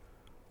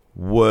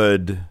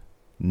would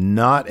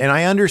not, and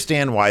I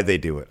understand why they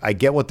do it. I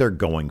get what they're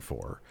going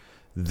for.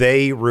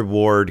 They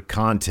reward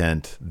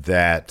content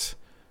that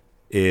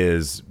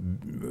is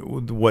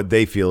what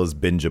they feel is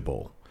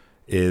bingeable.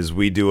 Is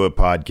we do a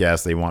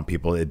podcast, they want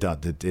people,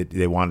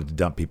 they wanted to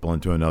dump people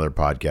into another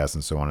podcast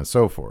and so on and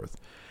so forth.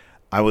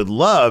 I would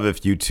love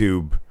if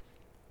YouTube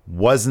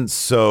wasn't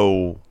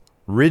so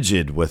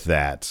rigid with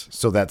that,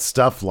 so that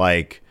stuff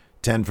like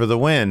 10 for the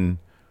win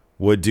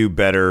would do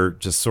better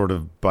just sort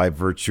of by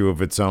virtue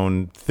of its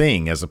own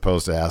thing, as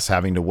opposed to us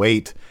having to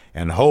wait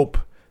and hope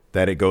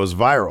that it goes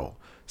viral.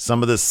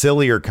 Some of the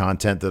sillier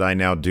content that I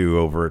now do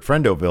over at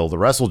Friendoville, the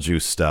Wrestle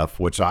Juice stuff,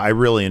 which I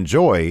really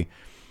enjoy,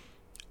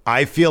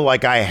 I feel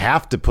like I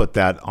have to put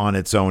that on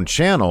its own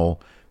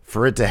channel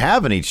for it to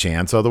have any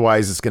chance.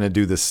 Otherwise, it's going to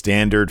do the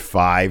standard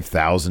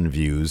 5,000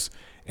 views.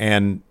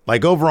 And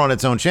like over on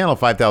its own channel,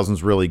 5,000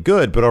 is really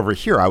good. But over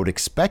here, I would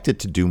expect it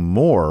to do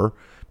more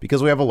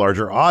because we have a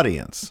larger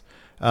audience.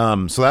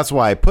 So that's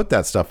why I put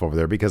that stuff over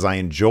there, because I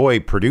enjoy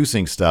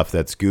producing stuff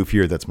that's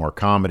goofier, that's more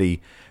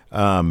comedy.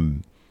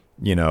 I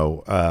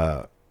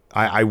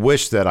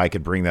wish that I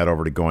could bring that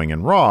over to Going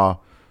in Raw,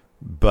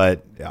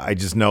 but I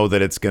just know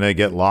that it's going to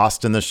get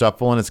lost in the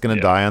shuffle and it's going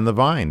to die on the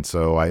vine.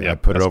 So I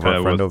put it over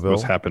at Friendoville.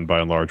 What's happened by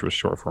and large with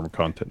short form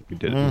content. We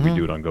did we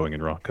do it on Going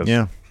in Raw because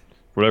for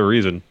whatever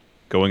reason,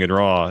 Going in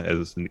Raw,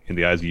 as in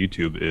the eyes of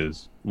YouTube,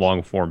 is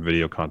long form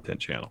video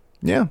content channel.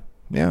 Yeah.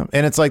 Yeah.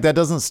 And it's like that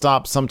doesn't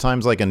stop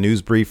sometimes like a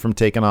news brief from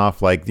taking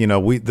off. Like, the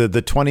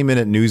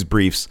 20-minute news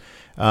briefs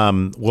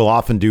will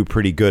often do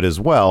pretty good as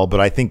well. But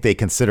I think they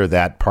consider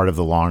that part of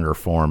the longer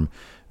form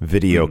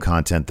video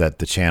content that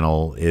the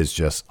channel is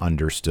just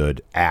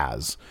understood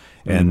as.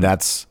 And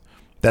that's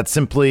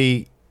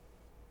simply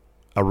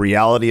a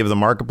reality of the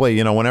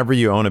marketplace. Whenever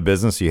you own a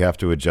business, you have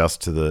to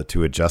adjust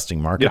to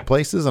adjusting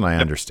marketplaces. And I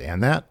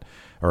understand that,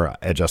 or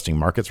adjusting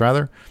markets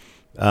rather.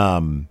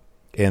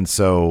 And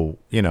so,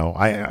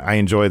 I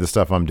enjoy the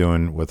stuff I'm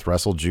doing with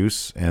Wrestle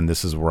Juice, and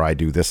this is where I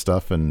do this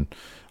stuff, and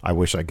I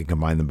wish I could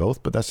combine them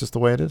both, but that's just the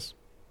way it is.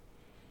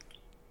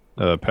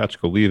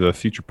 Patrick Oliva,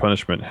 Future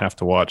Punishment, have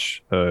to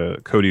watch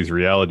Cody's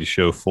reality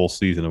show full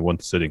season in one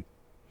sitting.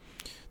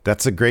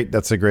 That's a great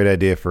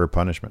idea for a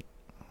punishment.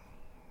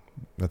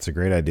 That's a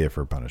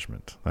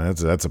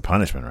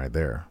punishment right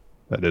there.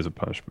 That is a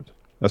punishment.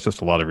 That's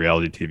just a lot of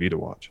reality TV to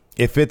watch.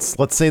 If it's,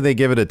 let's say they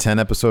give it a 10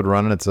 episode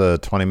run and it's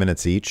 20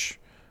 minutes each,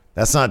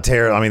 that's not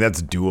terrible. I mean,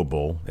 that's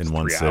doable in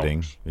one sitting.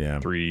 Hours.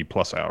 Yeah.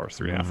 3+ hours,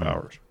 3.5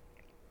 hours.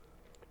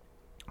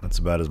 That's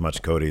about as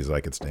much Cody as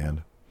I could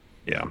stand.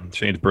 Yeah.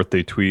 Shane's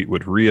birthday tweet: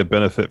 would Rhea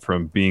benefit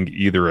from being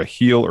either a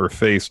heel or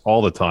face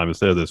all the time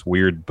instead of this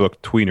weird book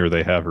tweener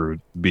they have her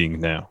being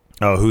now?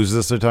 Oh, who's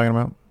this they're talking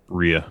about?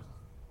 Rhea.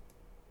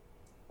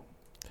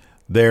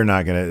 They're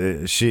not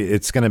going to...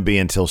 It's going to be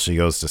until she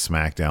goes to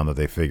SmackDown that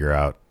they figure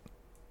out.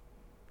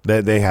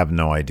 They have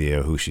no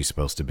idea who she's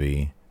supposed to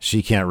be.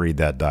 She can't read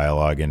that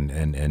dialogue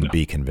and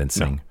be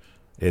convincing.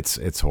 No.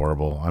 It's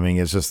horrible. I mean,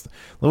 it's just...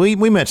 We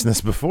mentioned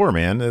this before,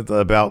 man,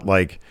 about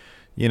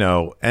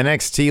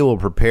NXT will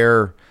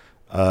prepare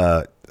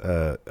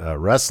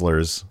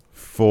wrestlers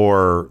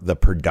for the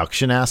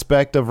production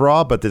aspect of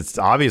Raw, but it's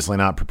obviously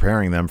not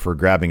preparing them for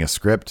grabbing a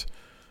script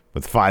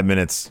with 5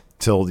 minutes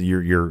till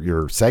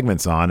your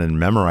segment's on and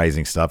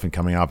memorizing stuff and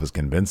coming off as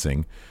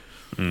convincing.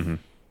 Mm-hmm.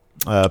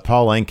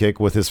 Paul Ankick,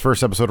 with his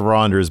first episode of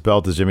Raw under his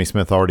belt, is Jimmy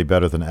Smith already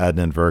better than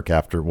Adnan Virk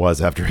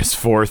after his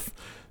fourth?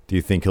 Do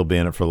you think he'll be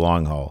in it for the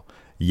long haul?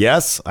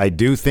 Yes, I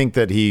do think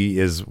that he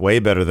is way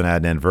better than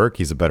Adnan Virk.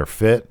 He's a better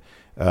fit.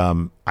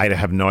 I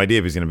have no idea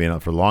if he's going to be in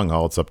it for the long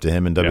haul. It's up to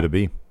him and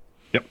WWE.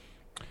 Yep.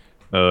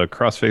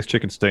 Crossface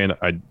Chicken Stain,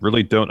 I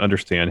really don't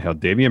understand how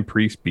Damian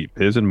Priest beat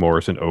Piz and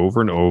Morrison over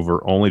and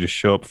over only to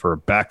show up for a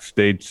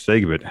backstage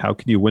segment. How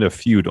can you win a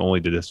feud only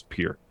to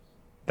disappear?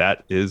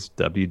 That is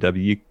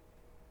WWE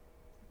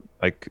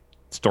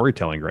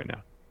storytelling right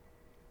now.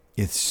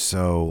 It's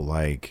so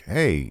like,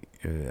 hey,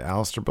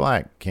 Aleister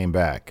Black came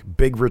back.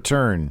 Big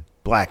return.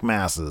 Black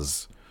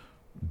masses.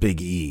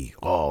 Big E.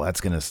 Oh, that's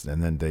going to...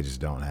 And then they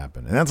just don't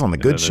happen. And that's on the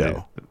good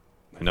show.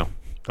 I know.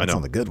 That's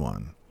on the good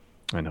one.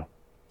 I know.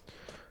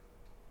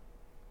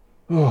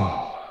 Here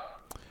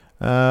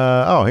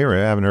I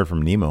haven't heard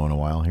from Nemo in a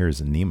while.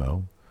 Here's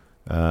Nemo.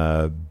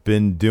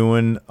 Been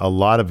doing a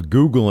lot of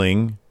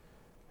Googling.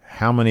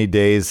 How many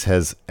days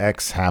has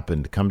X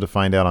happened? Come to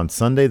find out, on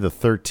Sunday the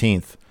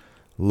 13th,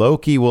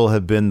 Loki will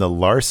have been the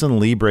Larson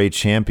Libre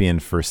champion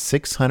for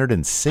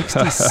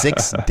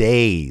 666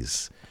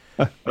 days.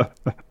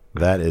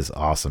 That is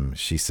awesome.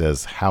 She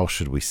says, how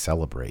should we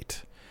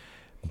celebrate?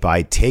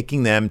 By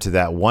taking them to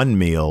that one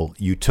meal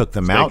you took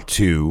them out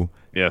to,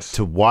 yes,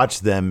 to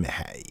watch them,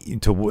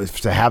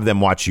 to have them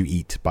watch you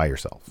eat by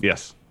yourself.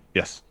 Yes.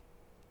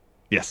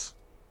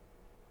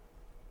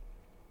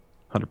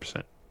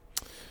 100%.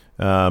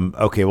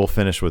 Okay, we'll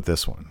finish with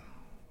this one.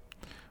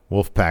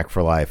 Wolfpack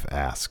for Life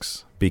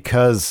asks,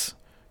 because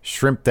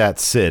Shrimp That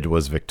Sid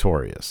was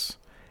victorious,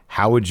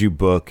 how would you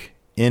book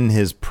in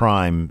his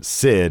prime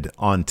Sid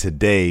on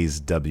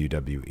today's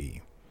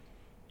WWE?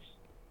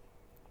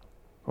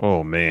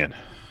 Oh, man.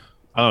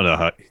 I don't know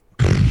how...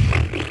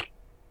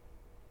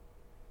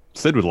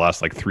 Sid would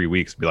last like 3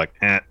 weeks, be like,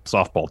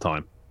 softball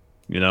time,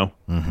 you know?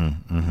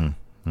 I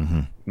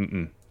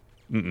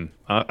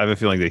have a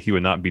feeling that he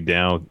would not be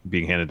down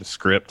being handed a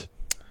script.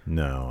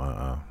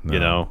 No. You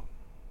know?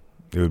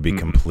 It would be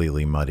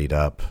completely muddied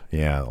up.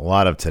 Yeah, a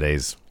lot of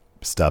today's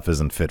stuff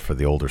isn't fit for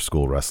the older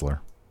school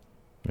wrestler.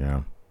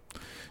 Yeah.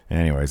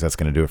 Anyways, that's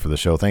going to do it for the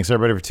show. Thanks,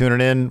 everybody, for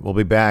tuning in. We'll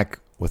be back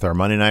with our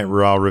Monday Night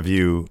Raw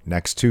review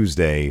next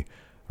Tuesday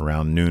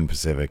around noon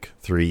Pacific,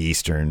 3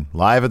 Eastern,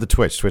 live at the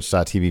Twitch,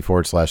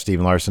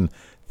 twitch.tv/Steven Larson.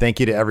 Thank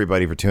you to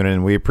everybody for tuning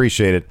in. We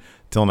appreciate it.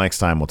 Till next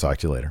time, we'll talk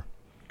to you later.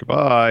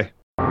 Goodbye.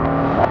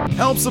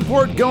 Help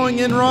support Going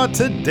In Raw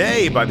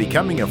today by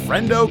becoming a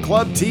Friendo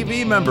Club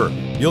TV member.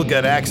 You'll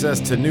get access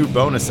to new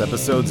bonus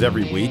episodes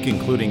every week,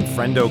 including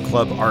Friendo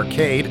Club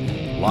Arcade,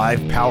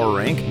 Live Power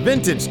Rank,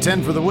 Vintage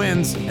 10 for the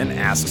Wins, and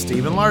Ask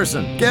Steven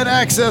Larson. Get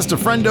access to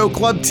Friendo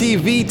Club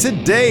TV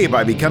today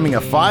by becoming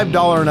a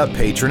 $5 and up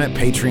patron at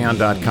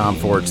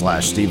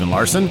patreon.com/Steven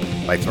Larson,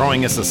 by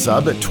throwing us a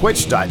sub at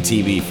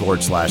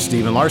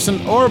twitch.tv/Steven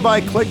Larson, or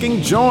by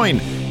clicking join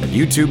at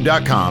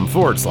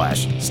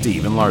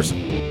youtube.com/Steven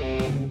Larson.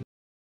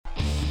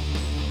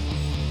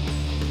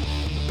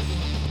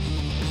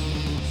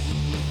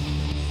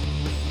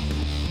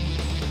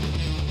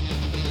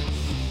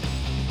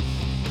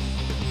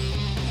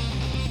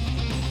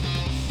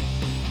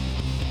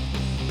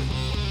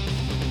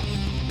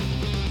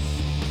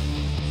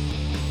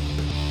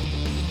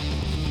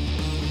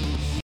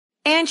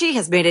 Angie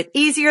has made it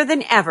easier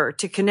than ever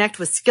to connect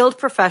with skilled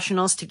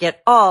professionals to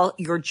get all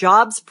your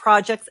jobs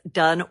projects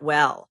done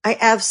well. I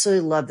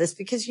absolutely love this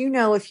because, you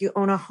know, if you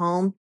own a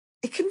home,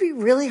 it can be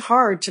really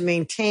hard to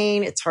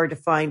maintain. It's hard to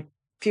find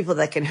people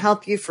that can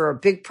help you for a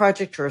big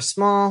project or a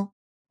small.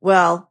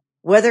 Well,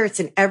 whether it's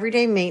in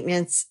everyday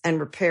maintenance and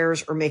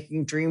repairs or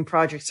making dream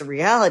projects a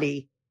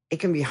reality, it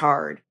can be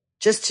hard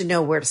just to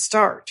know where to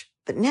start.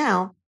 But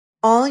now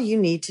all you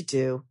need to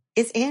do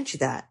is Angie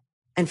that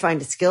and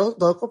find a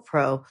skilled local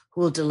pro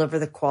who will deliver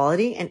the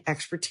quality and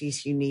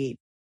expertise you need.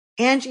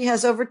 Angie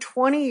has over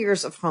 20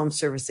 years of home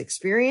service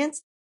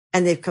experience,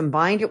 and they've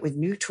combined it with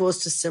new tools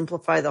to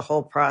simplify the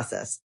whole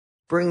process.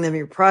 Bring them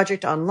your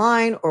project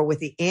online or with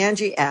the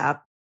Angie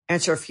app,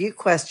 answer a few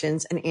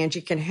questions, and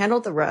Angie can handle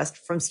the rest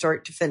from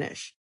start to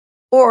finish.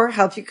 Or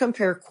help you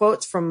compare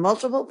quotes from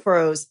multiple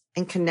pros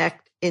and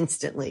connect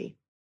instantly,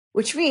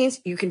 which means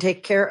you can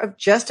take care of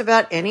just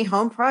about any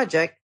home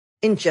project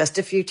in just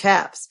a few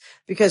taps.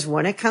 Because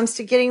when it comes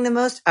to getting the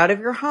most out of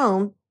your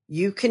home,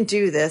 you can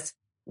do this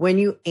when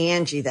you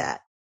Angie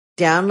that.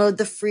 Download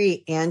the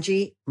free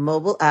Angie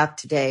mobile app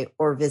today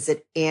or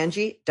visit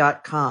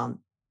Angie.com.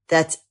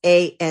 That's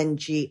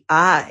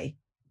ANGI.com.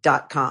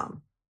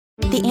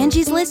 The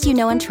Angie's List you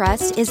know and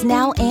trust is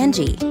now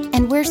Angie,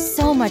 and we're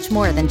so much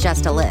more than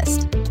just a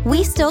list.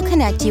 We still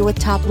connect you with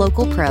top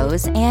local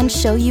pros and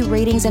show you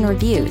ratings and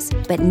reviews,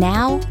 but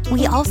now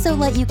we also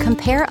let you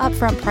compare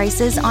upfront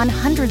prices on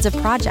hundreds of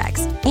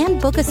projects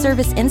and book a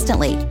service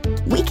instantly.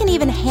 We can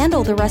even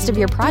handle the rest of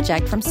your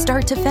project from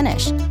start to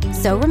finish.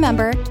 So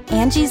remember,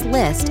 Angie's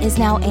List is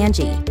now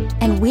Angie,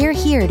 and we're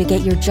here to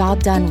get your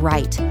job done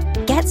right.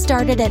 Get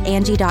started at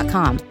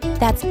Angie.com.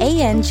 That's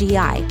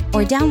ANGI,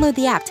 or download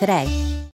the app today.